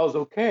asked me if I was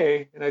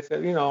okay. And I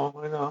said, I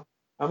know,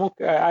 I'm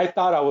okay. I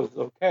thought I was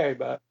okay,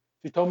 but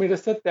she told me to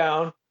sit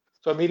down.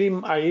 So I'm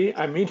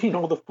eating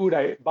all the food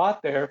I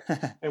bought there.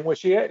 And what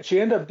she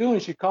ended up doing,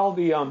 she called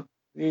the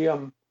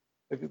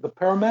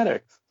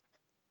paramedics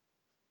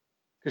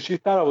because she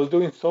thought I was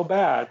doing so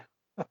bad.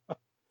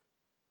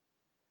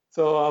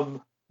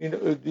 So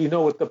you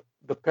know what the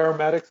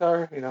paramedics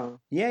are?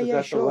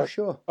 Yeah,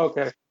 sure.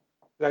 Okay.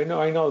 I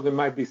know there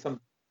might be some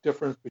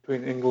difference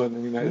between England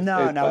and the United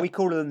States. No, we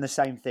call them the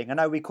same thing. I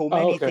know we call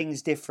many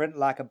things different,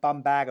 like a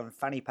bum bag and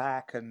fanny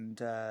pack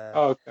and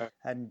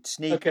and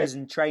sneakers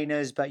and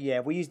trainers. But yeah,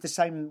 we use the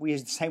same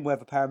word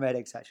for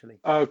paramedics actually.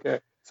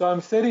 Okay, so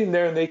I'm sitting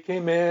there and they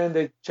came in.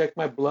 They checked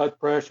my blood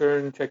pressure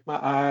and checked my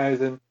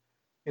eyes and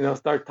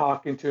start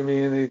talking to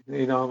me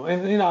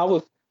and I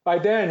was by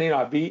then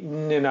I've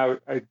eaten and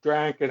I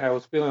drank and I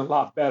was feeling a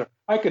lot better.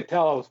 I could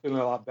tell I was feeling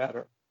a lot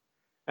better.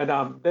 And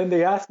then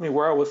they asked me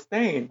where I was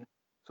staying.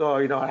 So,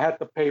 I had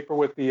the paper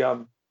with the,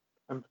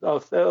 it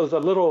was a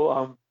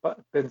little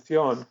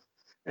pension,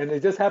 and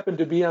it just happened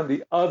to be on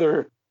the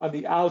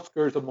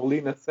outskirts of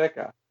Molina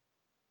Seca.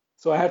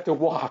 So I had to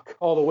walk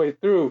all the way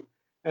through.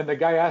 And the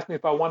guy asked me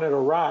if I wanted a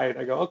ride.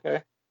 I go,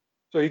 okay.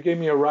 So he gave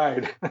me a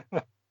ride.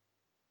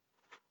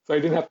 So I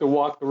didn't have to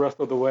walk the rest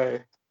of the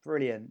way.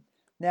 Brilliant.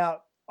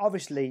 Now,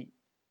 obviously,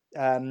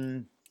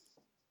 you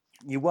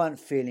weren't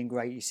feeling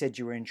great. You said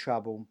you were in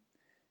trouble.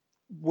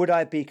 Would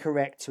I be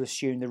correct to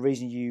assume the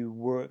reason you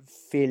were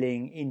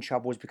feeling in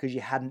trouble was because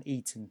you hadn't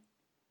eaten?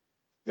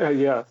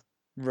 Yes.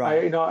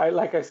 Right.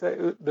 Like I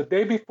said, the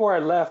day before I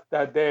left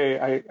that day,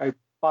 I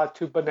bought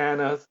 2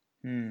 bananas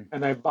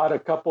and I bought a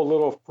couple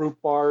little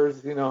fruit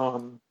bars,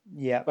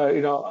 Yeah. But,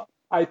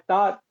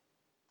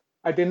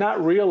 I did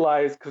not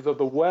realize because of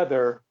the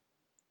weather,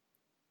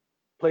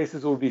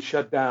 places would be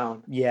shut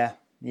down. Yeah.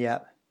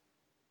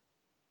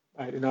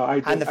 And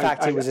the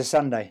fact it was a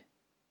Sunday.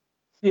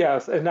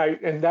 Yes, and I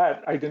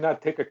did not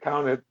take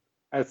account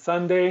at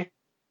Sunday,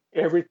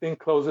 everything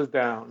closes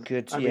down.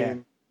 Good,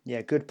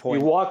 yeah, good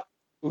point.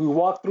 We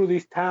walked through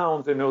these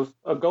towns and it was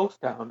a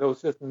ghost town. There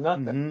was just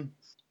nothing. Mm-hmm.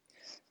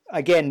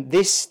 Again,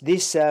 this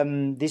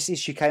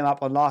issue came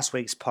up on last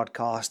week's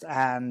podcast,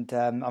 and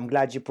I'm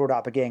glad you brought it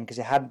up again because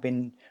it hadn't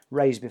been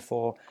raised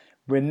before.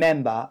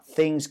 Remember,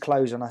 things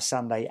close on a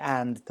Sunday,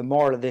 and the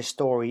moral of this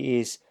story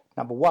is,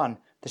 number one,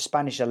 the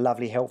Spanish are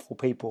lovely, helpful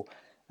people,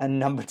 and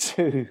number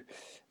two,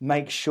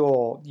 make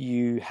sure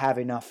you have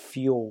enough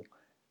fuel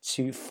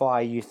to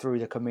fire you through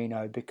the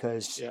Camino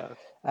because you're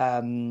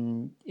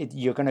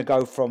going to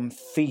go from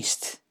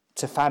feast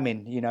to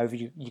famine. You're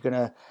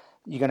going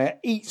to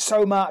eat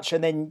so much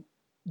and then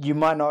you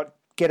might not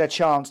get a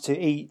chance to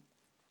eat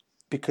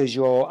because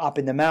you're up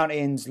in the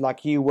mountains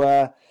like you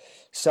were.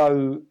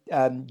 So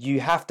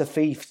you have to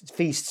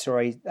feast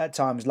at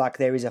times like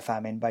there is a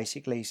famine,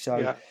 basically.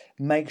 So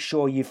make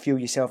sure you fuel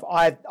yourself.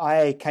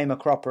 I came a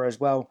cropper as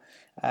well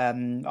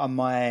on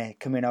my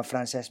Camino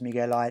Frances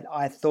Miguel.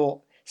 I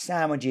thought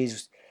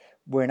sandwiches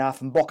were enough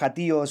and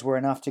bocadillos were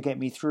enough to get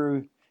me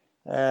through.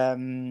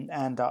 And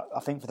I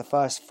think for the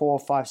first 4,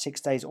 5,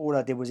 6 days, all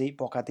I did was eat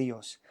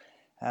bocadillos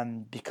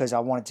because I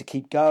wanted to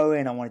keep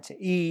going. I wanted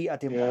to eat. I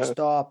didn't want to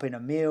stop in a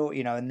meal,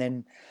 and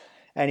then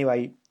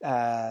anyway,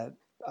 I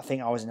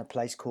think I was in a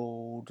place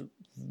called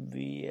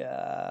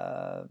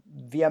Villa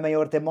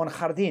Mayor de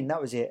Monjardin. That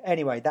was it.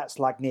 Anyway, that's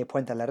like near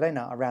Puente la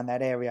Reina, around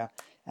that area.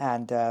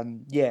 And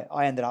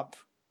I ended up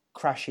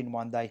crashing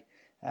one day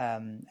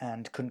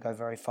and couldn't go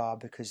very far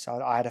because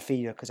I had a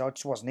fever because I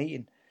just wasn't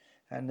eating.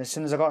 And as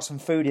soon as I got some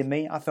food in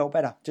me, I felt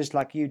better, just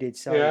like you did.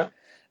 So,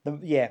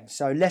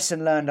 so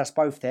lesson learned us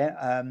both there.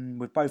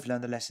 We've both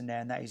learned the lesson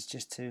there, and that is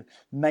just to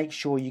make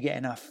sure you get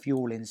enough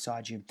fuel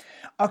inside you.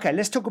 Okay,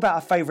 let's talk about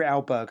our favourite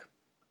albergue.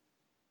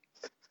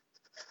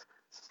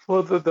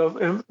 Well,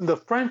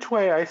 the French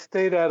way, I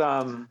stayed at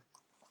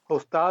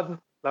Hostal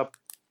La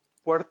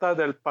Puerta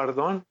del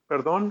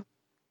Perdón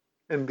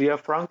in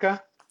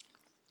Villafranca.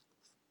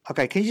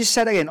 Okay, can you just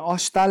say that again?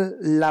 Hostal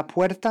La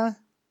Puerta?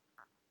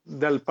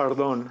 del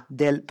Perdón.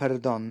 Del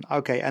Perdón.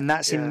 Okay, and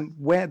that's Yeah. in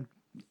where?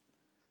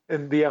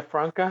 In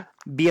Villafranca.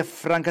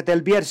 Villafranca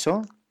del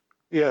Bierzo?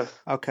 Yes.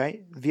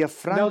 Okay, That was a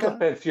Villafranca.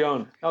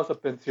 pension. That was a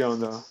pension,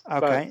 though.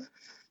 But Okay.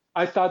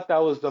 I thought that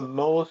was the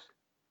most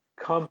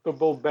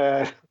comfortable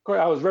bed. Of course,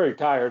 I was very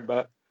tired,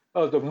 but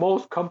that was the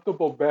most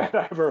comfortable bed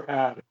I ever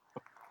had.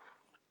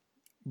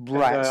 And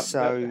Right,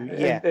 so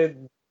yeah.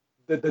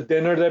 the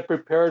dinner they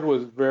prepared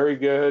was very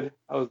good.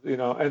 I was,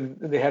 and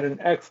they had an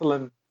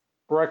excellent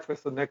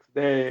breakfast the next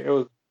day. It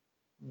was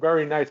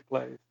very nice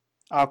place.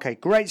 Okay,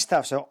 great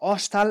stuff. So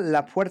Hostal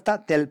La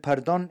Puerta del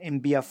Perdón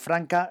in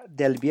Villafranca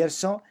del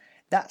Bierzo.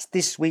 That's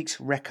this week's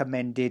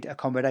recommended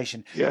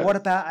accommodation. Yeah. What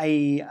about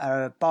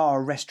a bar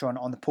or restaurant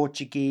on the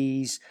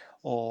Portuguese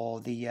or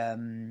the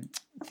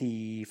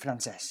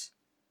Frances?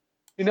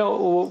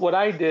 What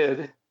I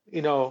did,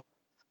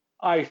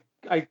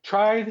 I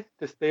tried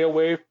to stay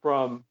away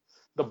from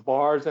the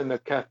bars and the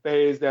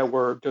cafes that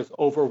were just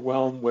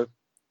overwhelmed with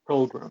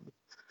pilgrims.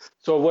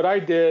 So what I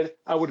did,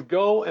 I would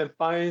go and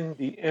find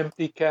the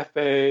empty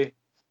cafe,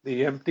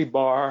 the empty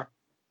bar,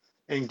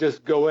 and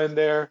just go in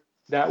there.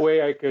 That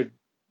way I could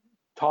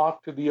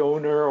talk to the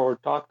owner or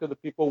talk to the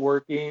people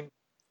working.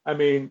 I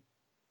mean,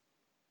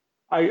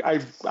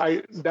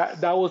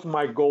 that was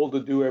my goal to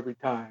do every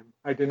time.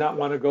 I did not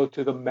want to go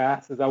to the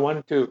masses. I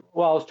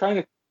was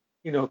trying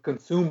to,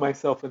 consume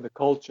myself in the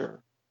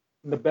culture.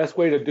 And the best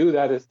way to do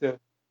that is to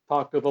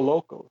talk to the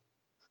locals.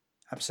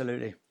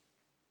 Absolutely.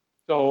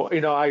 So,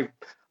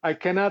 I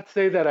cannot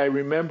say that I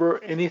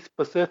remember any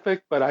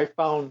specific, but I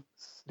found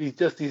these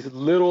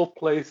little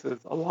places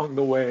along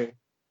the way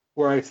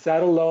where I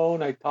sat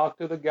alone. I talked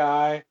to the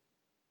guy.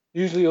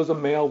 Usually it was a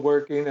male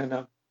working,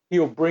 and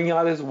he'll bring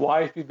out his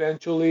wife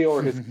eventually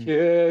or his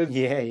kids.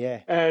 Yeah.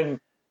 And,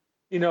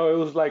 it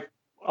was like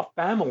a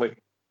family.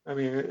 I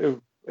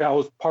mean, I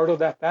was part of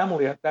that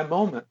family at that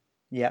moment.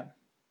 Yeah.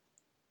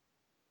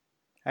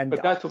 And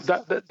But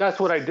that's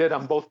what I did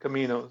on both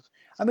Caminos.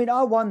 I mean,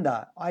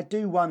 I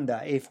do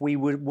wonder if we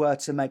were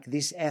to make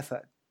this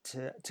effort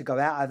to go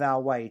out of our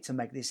way to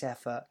make this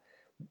effort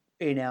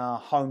in our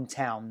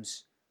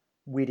hometowns,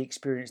 we'd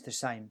experience the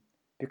same.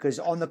 Because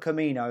on the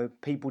Camino,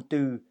 people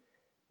do,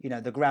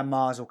 the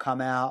grandmas will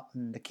come out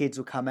and the kids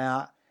will come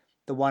out.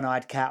 The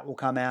one-eyed cat will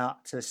come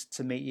out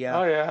to meet you.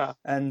 Oh, yeah.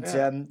 And,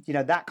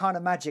 yeah. That kind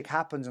of magic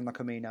happens on the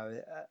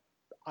Camino.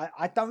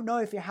 I don't know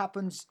if it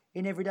happens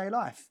in everyday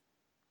life.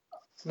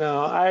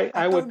 No, I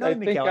don't know, I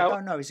Miguel. think I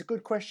don't know. It's a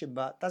good question,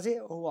 but does it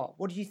or what?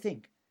 What do you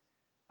think?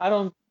 I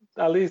don't,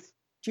 at least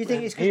Do you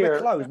think it's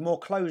because we're more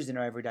closed in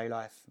our everyday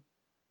life?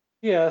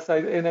 Yes,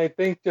 I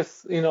think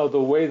just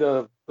the way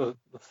the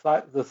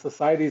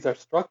societies are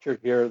structured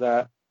here,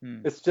 that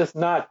it's just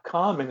not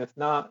common. It's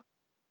not,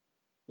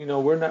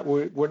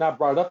 we're not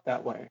brought up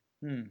that way.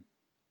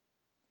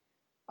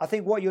 I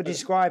think what you're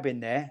describing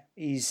there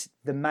is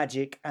the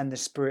magic and the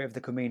spirit of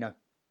the Camino.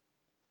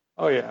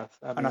 Oh yes,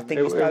 I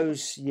think it's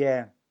those,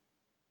 yeah.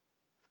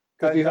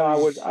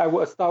 Because I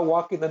would start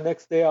walking the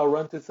next day. I'll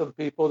run to some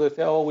people that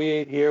say, "Oh, we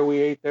ate here, we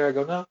ate there." I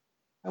go, "No,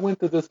 I went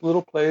to this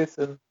little place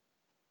and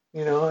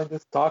I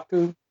just talk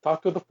to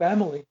the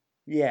family."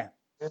 Yeah.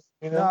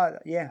 No,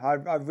 yeah,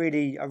 I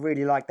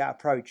really like that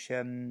approach.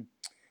 And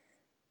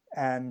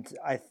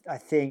I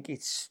think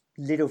it's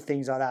little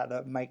things like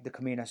that make the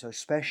Camino so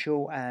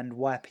special and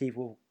why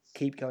people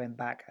keep going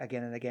back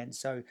again and again.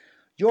 So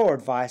your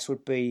advice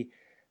would be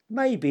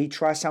maybe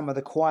try some of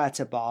the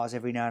quieter bars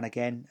every now and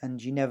again,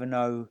 and you never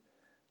know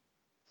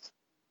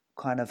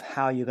kind of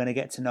how you're going to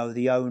get to know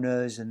the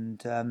owners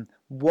and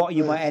what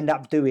you might end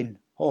up doing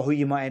or who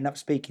you might end up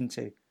speaking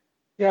to.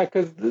 Yeah,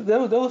 because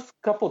those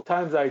couple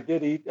times I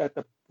did eat at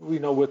the,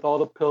 with all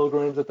the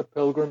pilgrims at the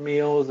pilgrim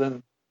meals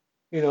and,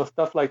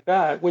 stuff like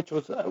that, which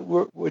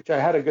I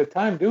had a good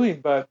time doing,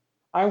 but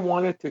I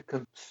wanted to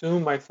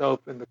consume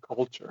myself in the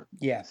culture.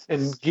 Yeah.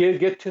 And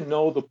get to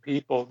know the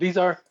people. These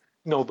are,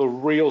 the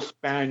real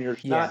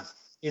Spaniards, not,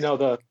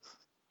 the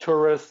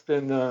tourists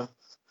in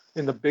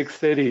the big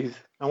cities.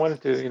 I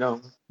wanted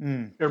to,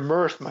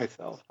 immerse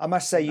myself. I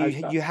must say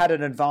you had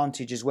an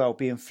advantage as well,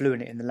 being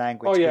fluent in the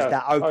language, because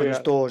that opens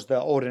doors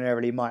that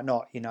ordinarily might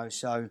not,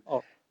 so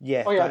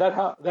yeah. Oh yeah,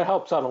 that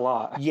helps out a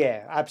lot.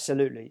 Yeah,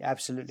 absolutely,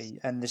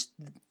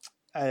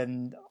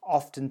 and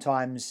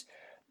oftentimes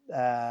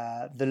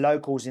the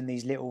locals in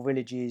these little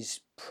villages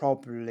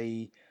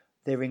probably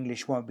their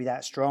English won't be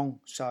that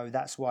strong, so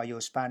that's why your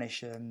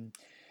Spanish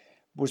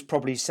was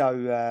probably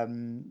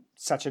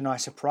such a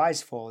nice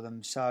surprise for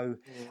them. So,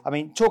 I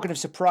mean, talking of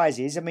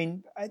surprises, I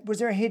mean, was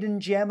there a hidden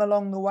gem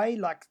along the way,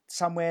 like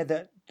somewhere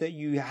that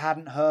you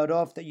hadn't heard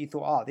of that you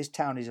thought, oh, this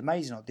town is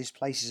amazing or this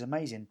place is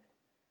amazing?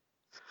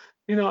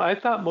 I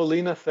thought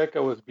Molina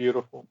Seca was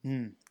beautiful.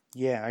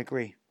 Yeah, I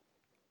agree.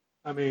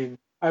 I mean,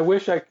 I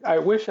wish I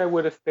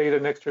would have stayed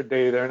an extra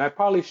day there, and I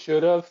probably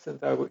should have,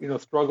 since I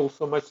struggled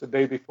so much the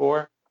day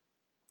before.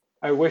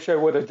 I wish I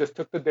would have just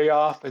took the day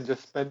off and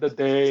just spent the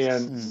day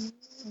and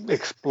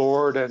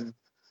explored and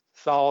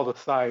saw the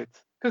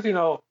sights. Because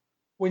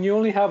when you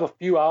only have a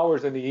few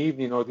hours in the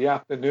evening or the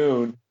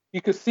afternoon,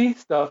 you could see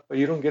stuff, but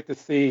you don't get to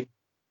see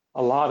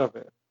a lot of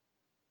it.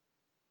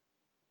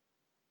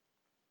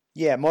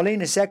 Yeah,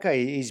 Molina Seca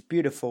is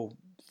beautiful.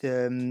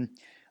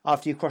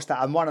 After you cross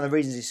that, and one of the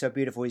reasons it's so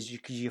beautiful is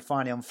because you're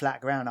finally on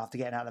flat ground after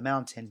getting out of the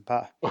mountain.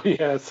 But Oh,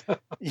 yes.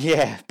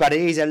 yeah, but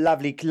it is a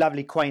lovely,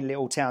 lovely, quaint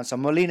little town. So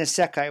Molina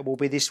Seca will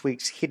be this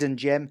week's hidden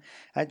gem.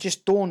 It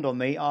just dawned on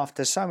me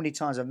after so many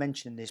times I've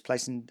mentioned this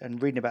place and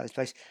reading about this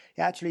place.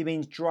 It actually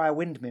means dry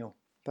windmill.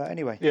 But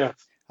anyway, Yes.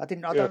 I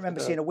don't Yes, it remember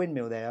does. seeing a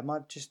windmill there. I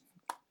might just.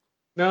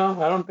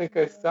 No, I don't think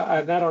I saw,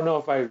 and I don't know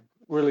if I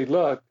really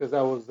looked because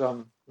I was,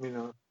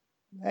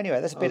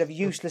 Anyway, that's a I bit was, of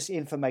useless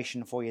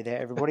information for you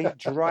there, everybody.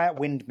 Dry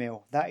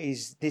windmill. That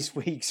is this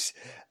week's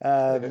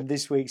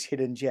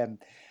hidden gem.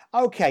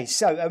 Okay,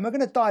 so we're going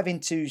to dive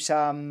into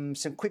some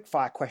quick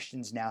fire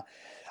questions now.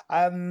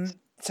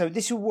 So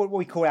this is what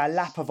we call our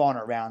lap of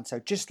honor round. So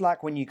just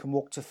like when you can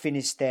walk to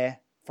Finisterre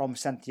from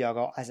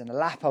Santiago as a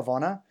lap of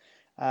honor,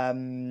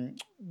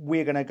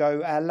 we're going to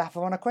go our lap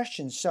of honor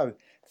questions. So,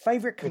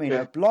 favorite Camino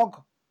okay. blog,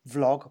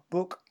 vlog,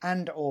 book,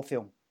 and or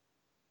film.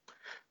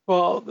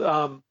 Well,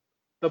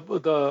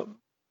 the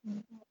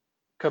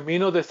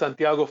Camino de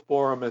Santiago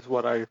forum is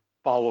what I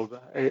followed.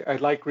 I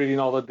like reading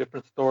all the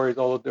different stories,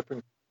 all the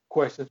different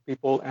questions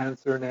people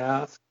answer and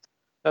ask.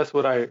 That's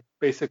what I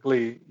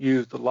basically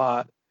used a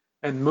lot.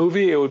 And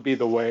movie, it would be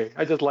The Way.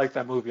 I just like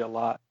that movie a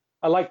lot.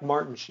 I like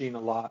Martin Sheen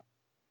a lot.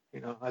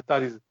 I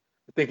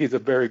think he's a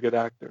very good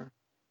actor.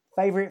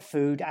 Favorite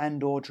food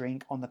and or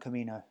drink on the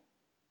Camino.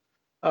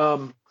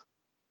 Um,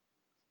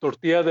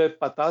 Tortilla de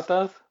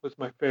patatas was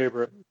my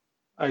favorite.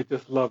 I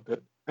just loved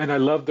it, and I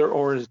loved their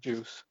orange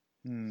juice.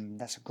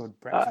 That's a good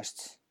Uh,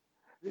 breakfast.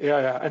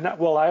 yeah, and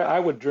I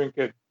would drink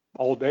it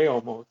all day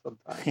almost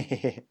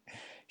sometimes.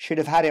 Should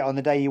have had it on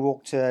the day you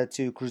walked to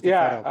Cruz de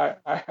Ferro.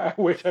 Yeah, I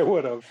wish I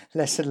would have.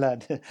 Lesson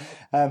learned.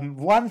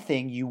 One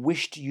thing you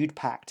wished you'd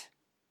packed.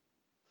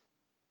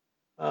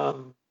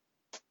 Um,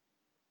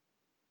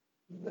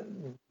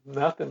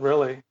 Nothing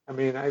really. I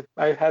mean,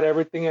 I had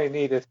everything I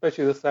need,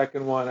 especially the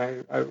second one.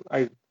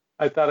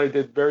 I thought I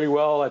did very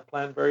well. I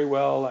planned very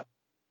well.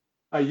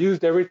 I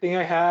used everything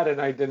I had,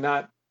 and I did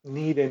not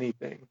need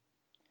anything.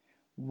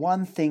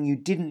 One thing you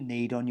didn't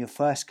need on your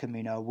first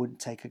Camino wouldn't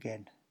take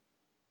again.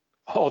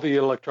 All the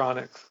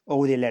electronics.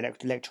 All the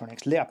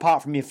electronics,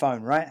 apart from your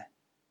phone, right?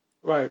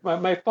 Right.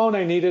 My phone,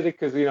 I needed it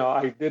because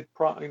I did.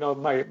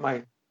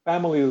 My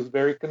family was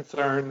very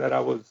concerned that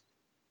I was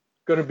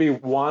going to be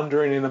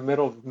wandering in the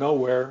middle of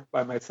nowhere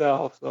by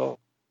myself. So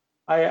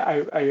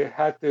I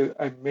had to.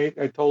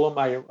 I told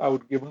them I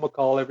would give them a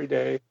call every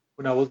day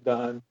when I was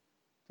done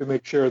to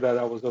make sure that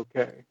I was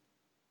okay.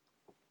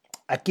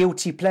 A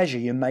guilty pleasure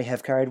you may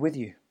have carried with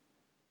you.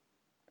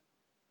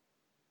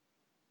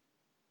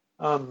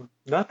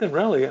 Nothing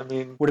really. I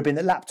mean, Would have been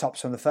the laptops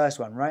from the first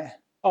one, right?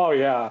 oh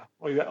yeah,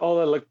 all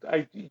that. Look,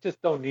 you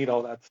just don't need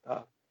all that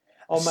stuff.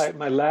 All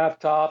my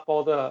laptop,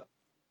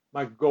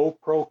 my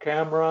GoPro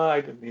camera.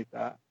 I didn't need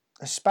that.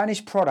 A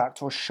Spanish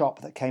product or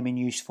shop that came in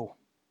useful.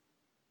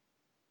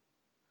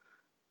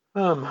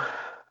 Um,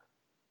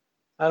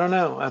 I don't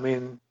know. I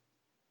mean,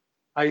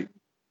 I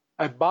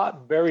I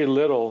bought very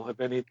little, if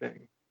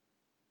anything,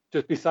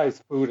 just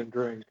besides food and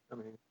drink. I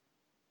mean,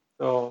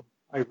 so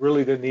I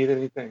really didn't need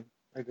anything.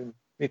 I didn't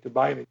need to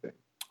buy anything.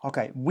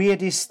 Okay,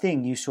 weirdest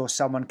thing you saw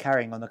someone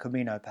carrying on the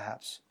Camino,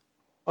 perhaps.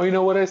 Oh, you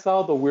know what I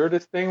saw? The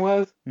weirdest thing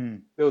was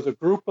there was a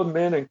group of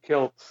men in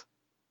kilts,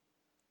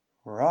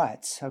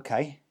 Right.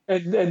 Okay.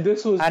 and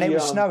this was And it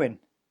was snowing.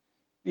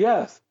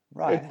 yes,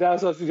 Right.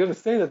 that's what I was going to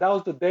say. That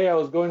was the day I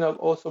was going up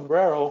O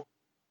Sombrero,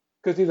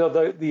 because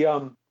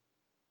The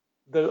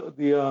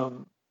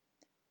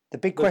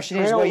big the question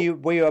is, trail.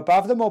 were you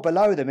above them or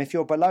below them? If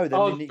you're below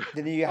them,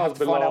 then you I have was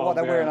to find out below what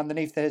they're them, wearing yeah.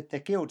 underneath their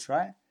kilts,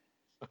 right?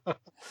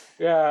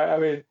 Yeah, I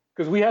mean,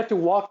 because we had to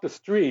walk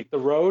the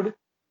road,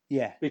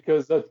 Yeah.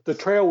 because the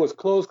trail was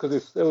closed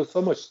because there was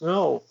so much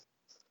snow.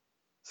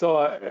 So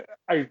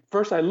I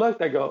first I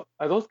looked, I go,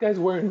 are those guys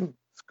wearing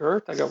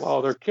skirts? I go,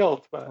 well, they're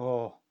kilts, but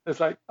Oh, it's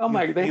like, oh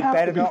my, they you have to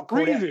better be not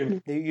call it.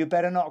 freezing. You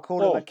better not call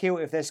them a Oh, kilt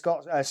if they're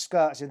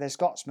skirts. If they're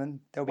Scotsmen,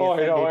 they'll be oh,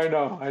 offended.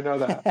 I know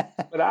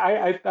that. But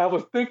I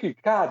was thinking,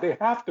 God, they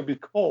have to be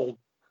cold,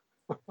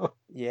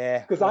 Yeah.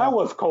 because I Well.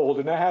 was cold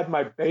and I had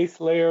my base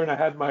layer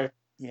and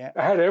Yeah.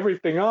 I had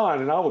everything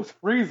on and I was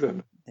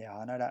freezing. Yeah.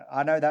 I know that.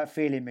 I know that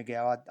feeling,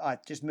 Miguel. I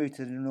just moved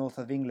to the north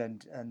of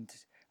England, and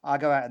I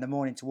go out in the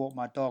morning to walk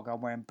my dog.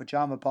 I'm wearing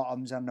pajama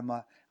bottoms under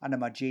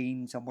my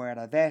jeans. I'm wearing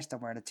a vest.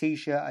 I'm wearing a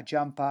t-shirt, a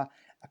jumper,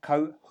 a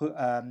coat,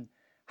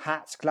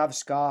 hats, gloves,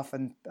 scarf,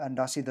 and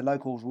I see the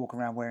locals walking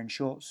around wearing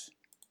shorts.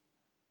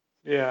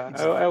 Yeah,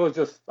 It's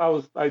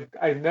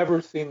I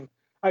never seen.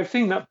 I've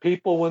seen that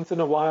people once in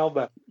a while,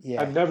 but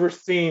yeah. I've never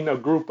seen a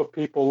group of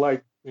people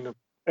like,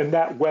 in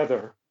that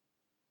weather.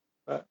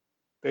 But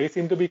they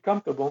seem to be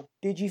comfortable.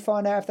 Did you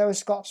find out if they were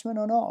Scotsmen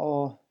or not?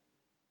 Or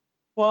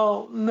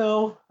Well,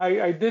 no,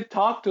 I did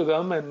talk to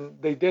them,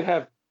 and they did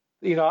have,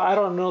 I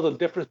don't know the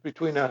difference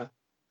between a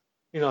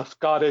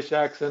Scottish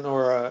accent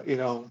or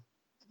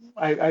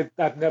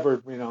I've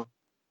never,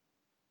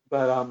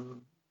 but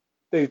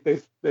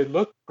they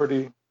look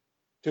pretty.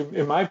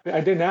 I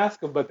didn't ask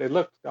them, but they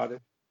looked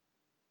Scottish.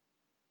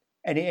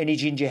 Any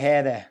ginger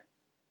hair there?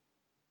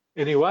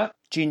 Any what?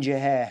 Ginger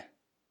hair.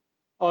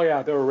 Oh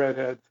yeah, they were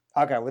redheads.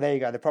 Okay, well there you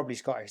go. They're probably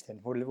Scottish then.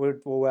 We'll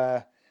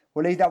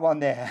leave that one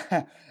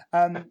there.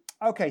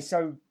 Okay,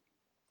 so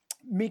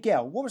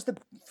Miguel, what was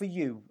for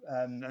you?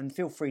 And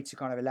feel free to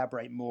kind of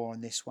elaborate more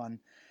on this one.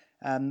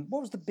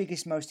 What was the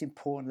biggest, most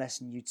important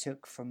lesson you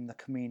took from the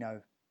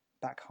Camino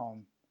back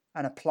home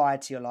and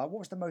applied to your life? What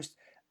was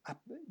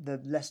the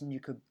lesson you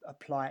could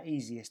apply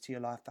easiest to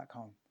your life back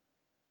home?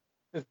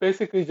 It's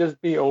basically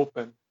just be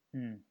open,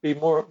 be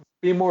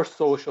more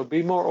social,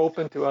 be more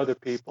open to other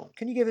people.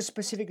 Can you give a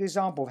specific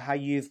example of how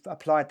you've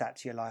applied that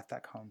to your life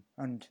back home?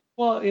 And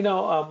well,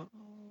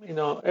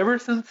 ever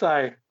since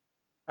I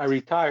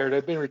retired,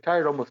 I've been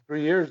retired almost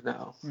 3 years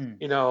now.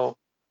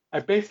 I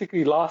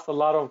basically lost a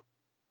lot of.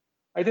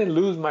 I didn't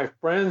lose my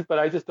friends, but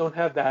I just don't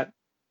have that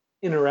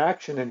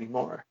interaction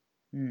anymore.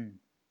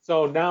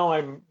 So now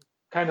I'm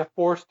kind of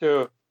forced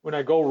to, when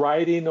I go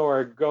riding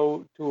or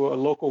go to a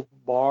local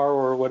bar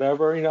or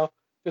whatever,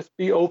 just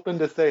be open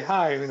to say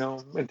hi,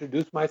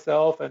 introduce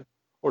myself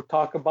or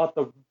talk about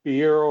the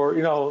beer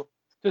or,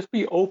 just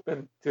be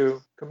open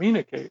to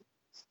communicate.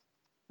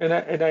 And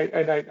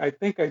I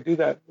think I do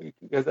that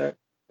because I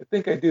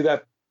think I do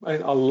that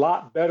a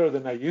lot better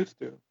than I used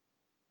to.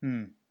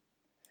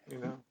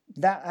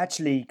 That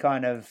actually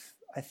kind of,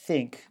 I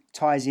think,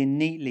 ties in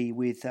neatly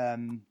with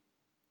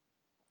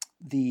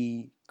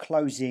the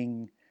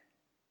closing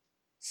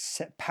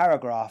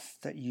paragraph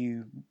that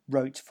you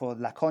wrote for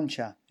La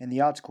Concha, in the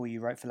article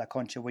you wrote for La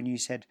Concha, when you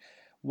said,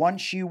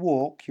 once you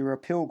walk, you're a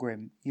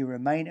pilgrim. You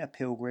remain a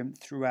pilgrim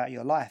throughout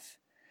your life.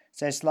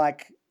 So it's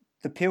like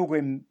the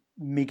pilgrim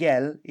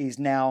Miguel is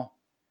now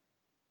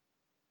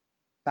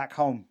back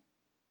home.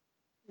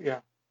 Yeah,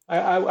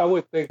 I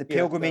would think the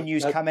pilgrim in you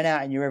is coming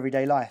out in your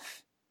everyday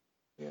life.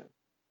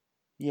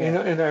 Yeah.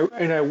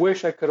 And I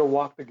wish I could have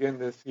walked again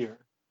this year.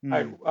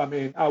 I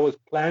mean, I was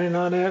planning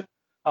on it.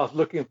 I was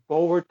looking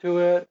forward to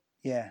it.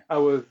 Yeah.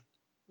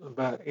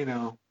 But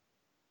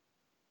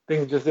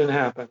things just didn't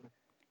happen.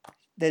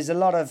 There's a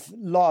lot of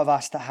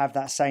us that have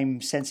that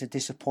same sense of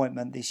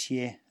disappointment this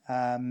year.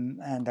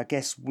 And I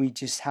guess we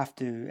just have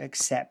to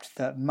accept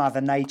that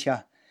Mother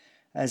Nature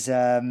has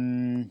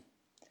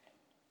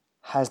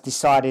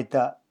decided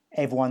that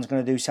everyone's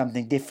going to do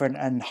something different,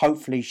 and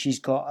hopefully she's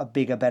got a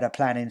bigger, better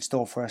plan in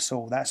store for us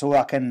all. That's all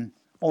I can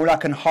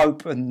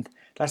hope, and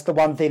that's the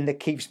one thing that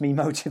keeps me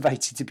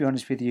motivated, to be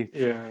honest with you.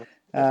 Yeah.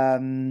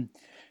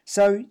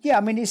 So yeah,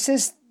 I mean, it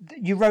says,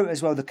 you wrote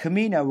as well, the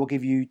Camino will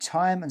give you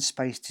time and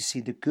space to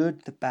see the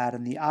good, the bad,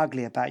 and the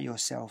ugly about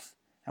yourself.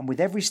 And with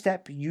every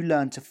step, you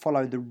learn to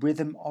follow the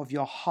rhythm of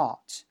your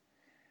heart.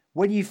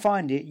 When you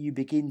find it, you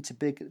begin to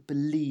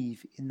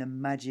believe in the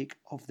magic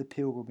of the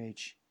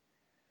pilgrimage.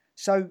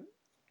 So,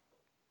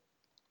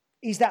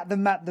 is that the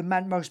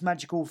most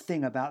magical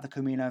thing about the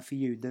Camino for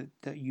you,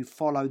 that you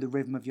follow the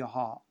rhythm of your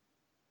heart?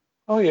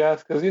 Oh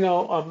yes, because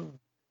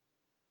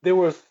there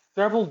were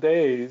several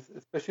days,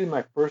 especially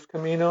my first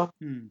Camino,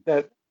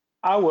 that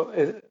I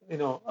was,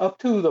 up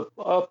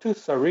to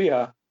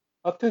Saria,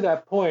 up to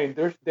that point,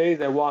 there's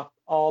days I walked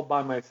all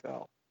by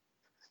myself.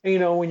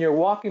 And when you're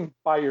walking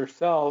by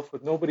yourself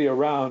with nobody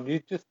around,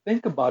 you just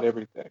think about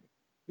everything.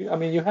 I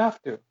mean, you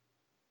have to.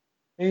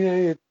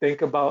 You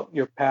think about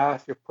your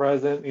past, your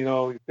present.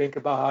 You think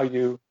about how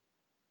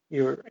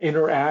you're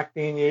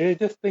interacting. You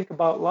just think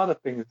about a lot of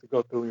things that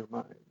go through your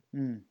mind.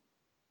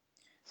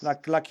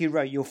 Like you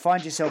wrote, you'll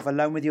find yourself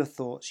alone with your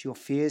thoughts. Your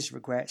fears,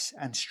 regrets,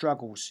 and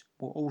struggles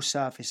will all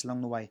surface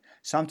along the way.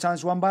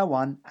 Sometimes one by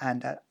one,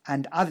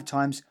 and other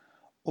times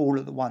all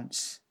at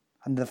once.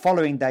 And the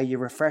following day, you're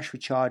refreshed,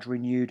 recharged,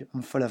 renewed,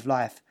 and full of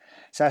life.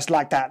 So it's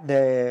like that.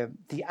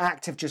 The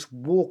act of just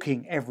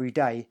walking every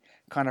day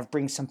kind of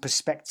brings some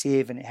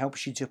perspective, and it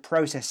helps you to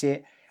process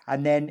it.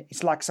 And then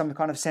it's like some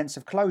kind of sense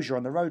of closure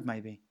on the road,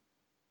 maybe.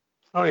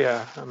 Oh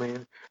yeah, I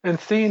mean, and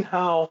seeing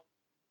how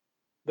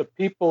the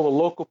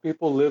local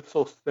people live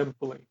so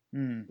simply.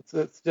 It's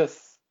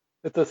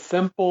a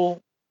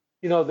simple,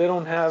 they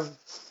don't have,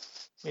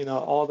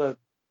 all the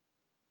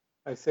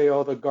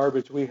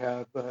garbage we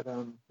have, but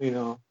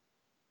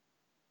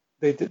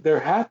they're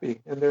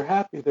happy,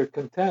 they're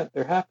content,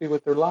 they're happy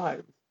with their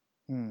lives.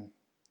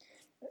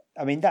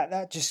 I mean,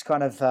 that just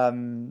kind of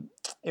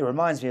it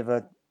reminds me of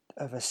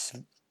a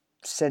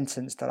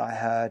sentence that I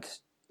heard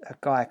a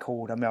guy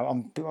called. I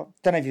don't know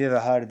if you've ever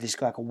heard of this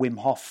guy called Wim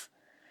Hof,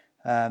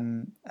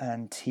 and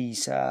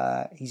he's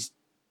a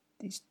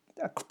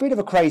bit of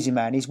a crazy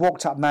man. He's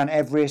walked up Mount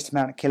Everest,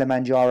 Mount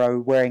Kilimanjaro,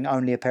 wearing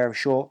only a pair of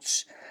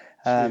shorts,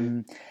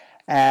 and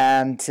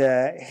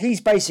he's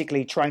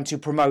basically trying to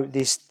promote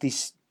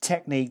this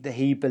technique that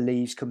he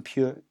believes can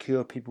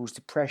cure people's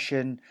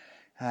depression.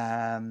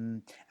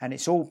 And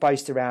it's all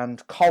based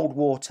around cold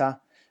water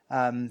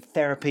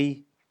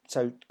therapy,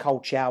 so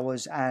cold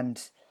showers,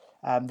 and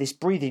this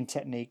breathing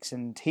techniques.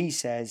 And he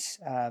says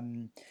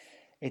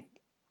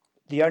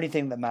the only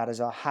thing that matters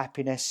are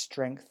happiness,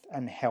 strength,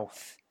 and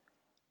health.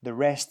 The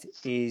rest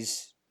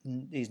is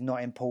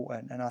not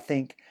important. And I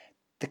think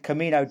the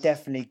Camino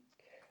definitely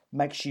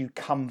makes you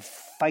come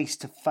face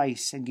to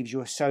face and gives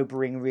you a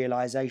sobering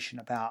realization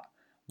about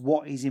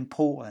what is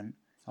important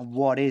and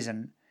what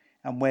isn't,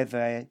 and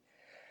whether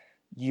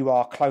you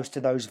are close to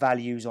those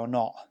values or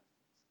not.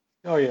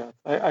 Oh yeah,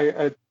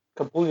 I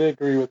completely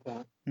agree with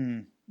that.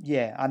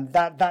 Yeah, and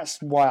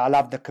that's why I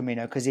love the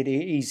Camino, because it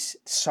is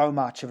so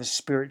much of a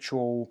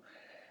spiritual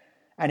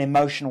and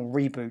emotional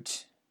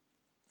reboot,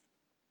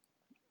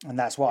 and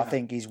that's what I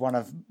think is one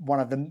of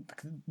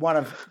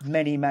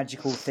many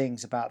magical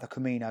things about the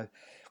Camino.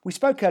 We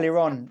spoke earlier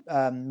on,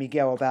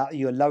 Miguel, about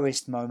your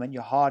lowest moment,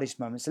 your hardest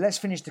moment. So let's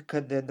finish the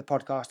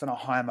podcast on a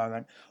high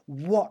moment.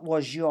 What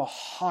was your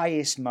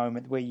highest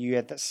moment where you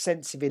had that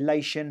sense of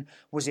elation?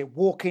 Was it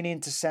walking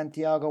into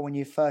Santiago when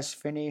you first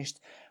finished?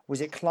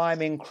 Was it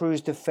climbing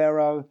Cruz de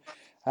Ferro?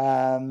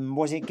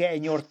 Was it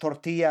getting your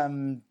tortilla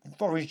and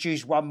orange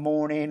juice one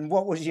morning?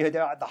 What was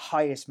the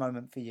highest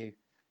moment for you?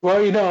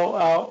 Well,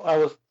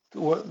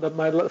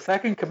 my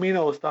second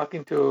Camino, I was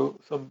talking to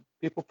some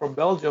people from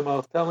Belgium. I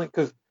was telling,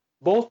 because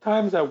both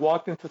times I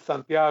walked into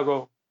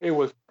Santiago, it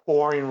was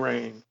pouring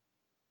rain.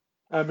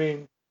 I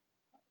mean,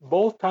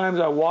 both times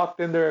I walked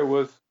in there, it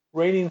was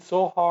raining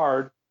so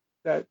hard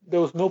that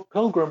there was no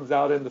pilgrims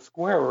out in the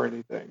square or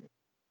anything.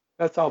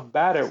 That's how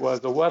bad it was,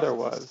 the weather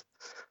was.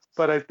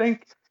 But I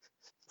think,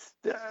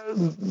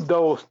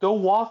 though still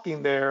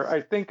walking there,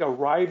 I think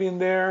arriving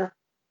there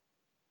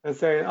and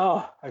saying,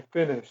 "Oh, I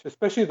finished,"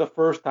 especially the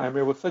first time,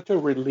 it was such a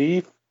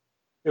relief.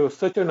 It was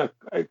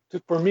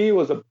for me, it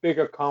was a big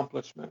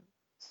accomplishment.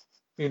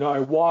 I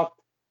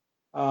walked,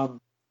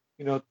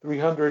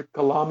 300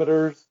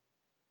 kilometers,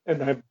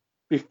 and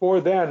before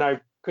then,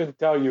 I couldn't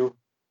tell you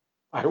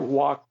I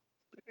walked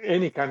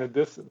any kind of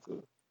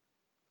distances.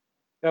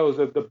 That was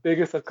the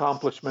biggest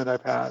accomplishment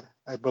I've had,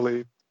 I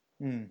believe.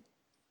 Mm.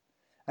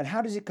 And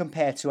how does it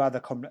compare to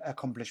other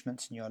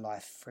accomplishments in your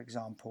life, for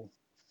example?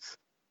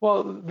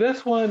 Well,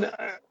 this one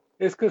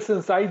is because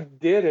since I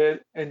did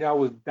it and I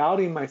was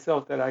doubting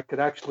myself that I could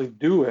actually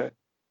do it,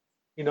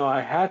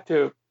 I had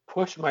to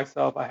push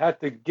myself. I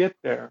had to get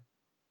there,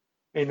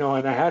 and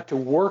I had to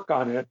work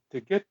on it to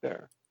get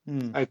there.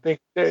 I think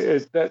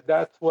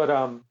that's what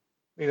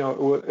it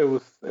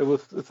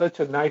was such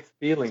a nice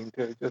feeling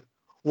to just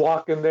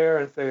walk in there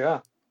and say,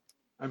 "Ah,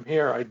 I'm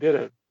here. I did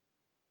it."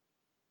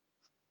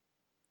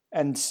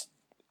 And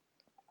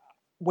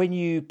when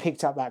you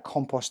picked up that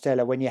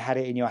Compostela, when you had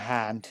it in your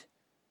hand,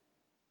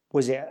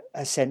 was it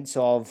a sense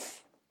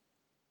of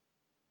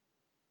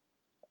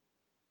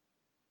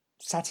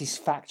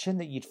satisfaction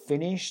that you'd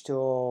finished,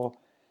 or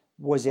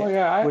was it? Oh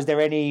yeah, was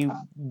there any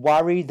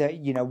worry that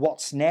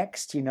what's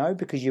next?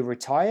 Because you're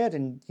retired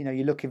and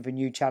you're looking for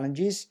new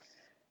challenges.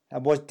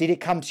 And did it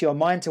come to your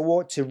mind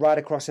to ride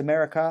across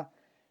America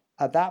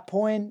at that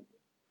point?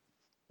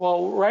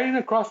 well, riding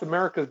across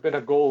America has been a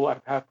goal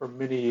I've had for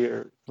many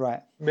years.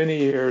 Right. Many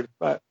years,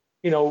 but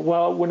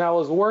when I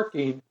was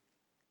working,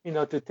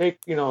 to take,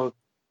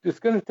 it's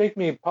going to take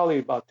me probably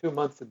about 2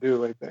 months to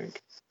do, I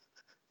think.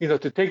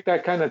 To take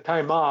that kind of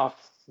time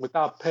off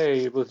without pay,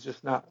 it was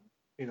just not,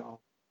 I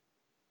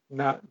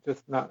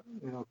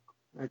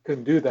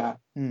couldn't do that.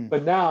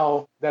 But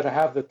now that I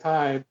have the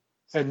time,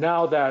 and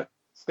now that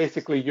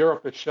basically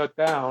Europe is shut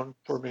down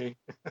for me,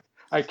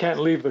 I can't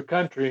leave the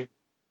country.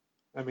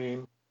 I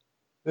mean,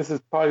 this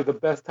is probably the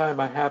best time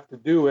I have to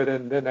do it.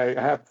 And then I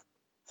have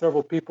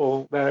several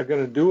people that are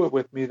going to do it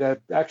with me that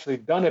have actually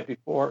done it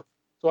before.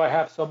 So I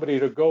have somebody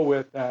to go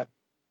with that,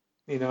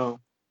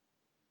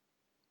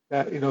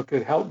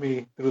 could help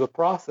me through the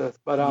process.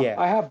 But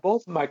I have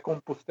both my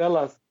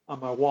Compostelas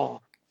on my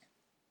wall.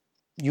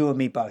 You and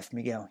me both,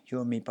 Miguel. You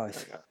and me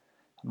both. Yeah.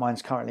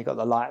 Mine's currently got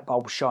the light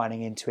bulb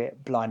shining into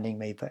it, blinding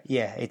me. But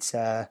yeah, it's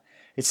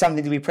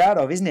something to be proud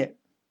of, isn't it?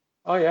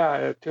 Oh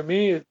yeah, to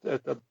me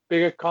it's a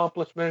big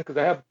accomplishment because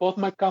I have both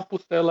my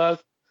Compostelas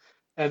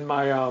and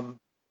my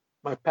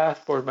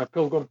passport, my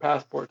Pilgrim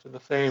passports in the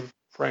same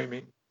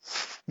framing.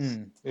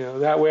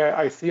 That way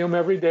I see them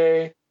every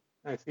day.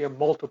 I see them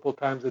multiple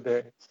times a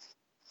day.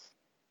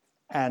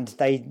 And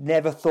they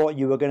never thought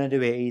you were going to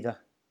do it either.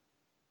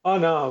 Oh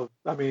no,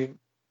 I mean,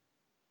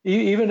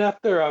 even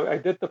after I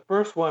did the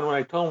first one, when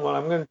I told them, well,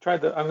 I'm going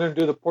to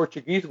do the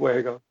Portuguese way.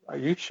 I go, are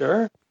you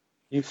sure?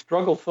 You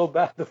struggled so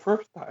bad the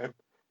first time.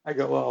 I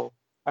go, well,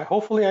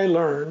 hopefully I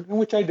learned,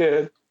 which I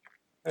did,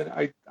 and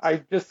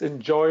I just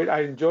enjoyed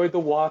the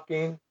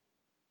walking,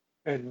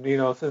 and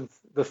since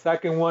the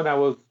second one I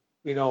was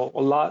a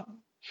lot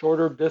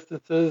shorter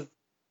distances,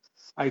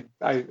 I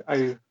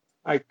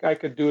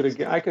could do it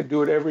again. I could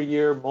do it every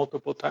year,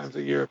 multiple times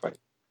a year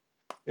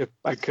if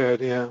I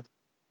could, yeah.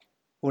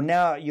 Well,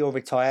 now you're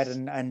retired,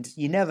 and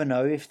you never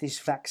know if this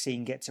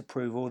vaccine gets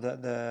approval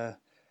that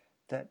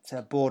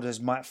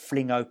borders might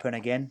fling open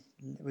again.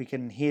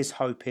 Here's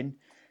hoping.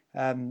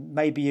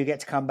 Maybe you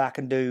get to come back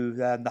and do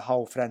the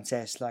whole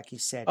Frances, like you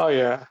said. Oh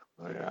yeah,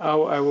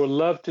 I would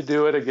love to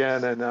do it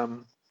again, and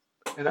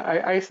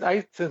I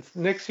since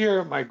next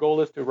year my goal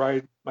is to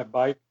ride my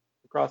bike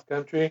across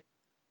country.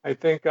 I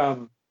think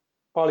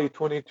probably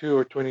 22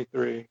 or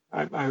 23.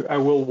 I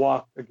will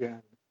walk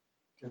again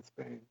in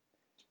Spain.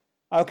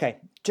 Okay,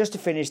 just to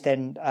finish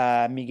then,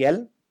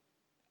 Miguel,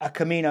 a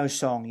Camino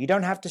song. You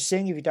don't have to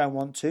sing if you don't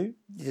want to.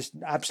 Just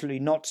absolutely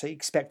not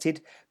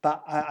expected.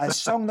 But a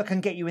song that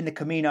can get you in the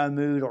Camino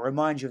mood or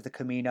remind you of the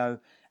Camino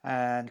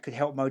and could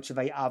help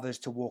motivate others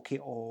to walk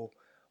it Well,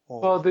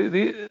 or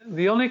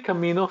the only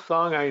Camino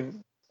song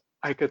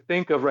I could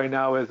think of right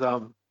now is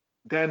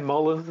Dan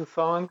Mullins'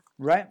 song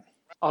right?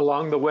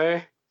 "Along the Way."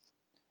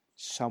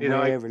 You know,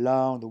 Somewhere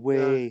along the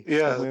way,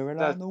 yeah, somewhere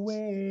along the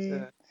way.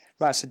 uh,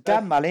 Right, so that's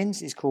Dan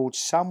Mullins is called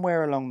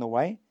Somewhere Along the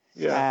Way.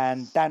 yeah.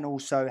 And Dan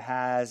also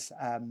has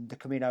the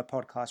Camino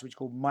podcast, which is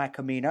called My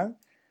Camino.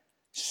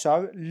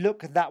 So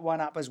look that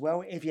one up as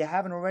well. If you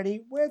haven't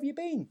already, where have you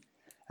been?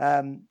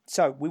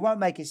 So we won't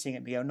make you sing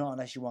it, Miguel, not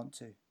unless you want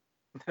to.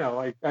 No,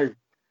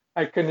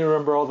 I couldn't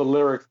remember all the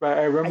lyrics, but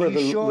I Are remember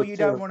you sure the you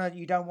don't tune. want to?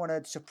 You don't want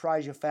to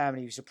surprise your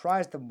family. You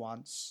surprised them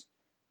once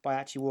by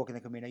actually walking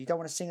the Camino. You don't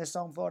want to sing a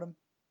song for them.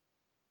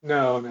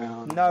 No,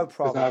 No because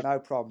problem. No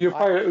problem.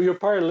 you'll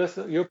probably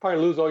listen. You'll probably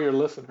lose all your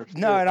listeners too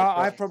No, if and I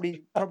I've try.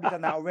 probably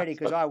done that already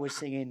because I was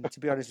singing. To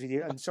be honest with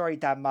you, and sorry,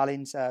 Dan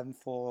Mullins,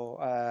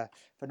 for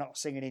not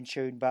singing in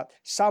tune. But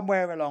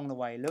somewhere along the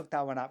way, look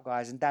that one up,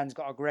 guys. And Dan's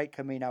got a great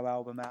Camino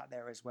album out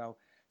there as well,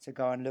 so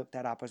go and look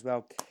that up as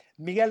well.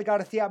 Miguel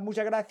Garcia,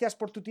 muchas gracias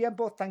por tu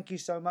tiempo. Thank you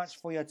so much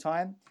for your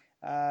time,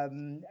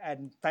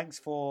 and thanks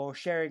for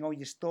sharing all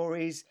your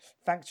stories.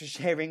 Thanks for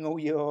sharing all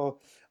your,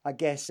 I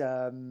guess,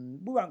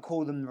 we won't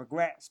call them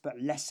regrets,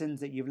 but lessons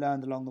that you've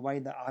learned along the way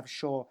that I'm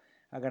sure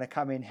are going to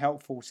come in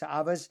helpful to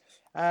others.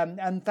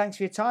 And thanks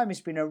for your time.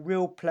 It's been a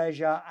real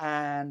pleasure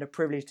and a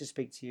privilege to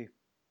speak to you.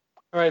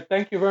 All right,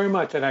 thank you very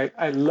much, and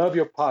I love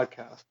your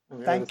podcast. I'm going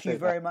to Thank you say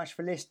that. very much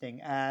for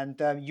listening.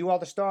 And you are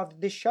the star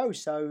of this show,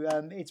 so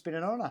it's been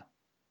an honor.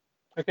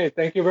 Okay,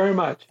 thank you very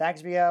much.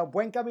 Thanks, Miguel.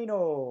 Buen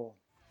camino.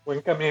 Buen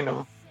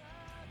camino.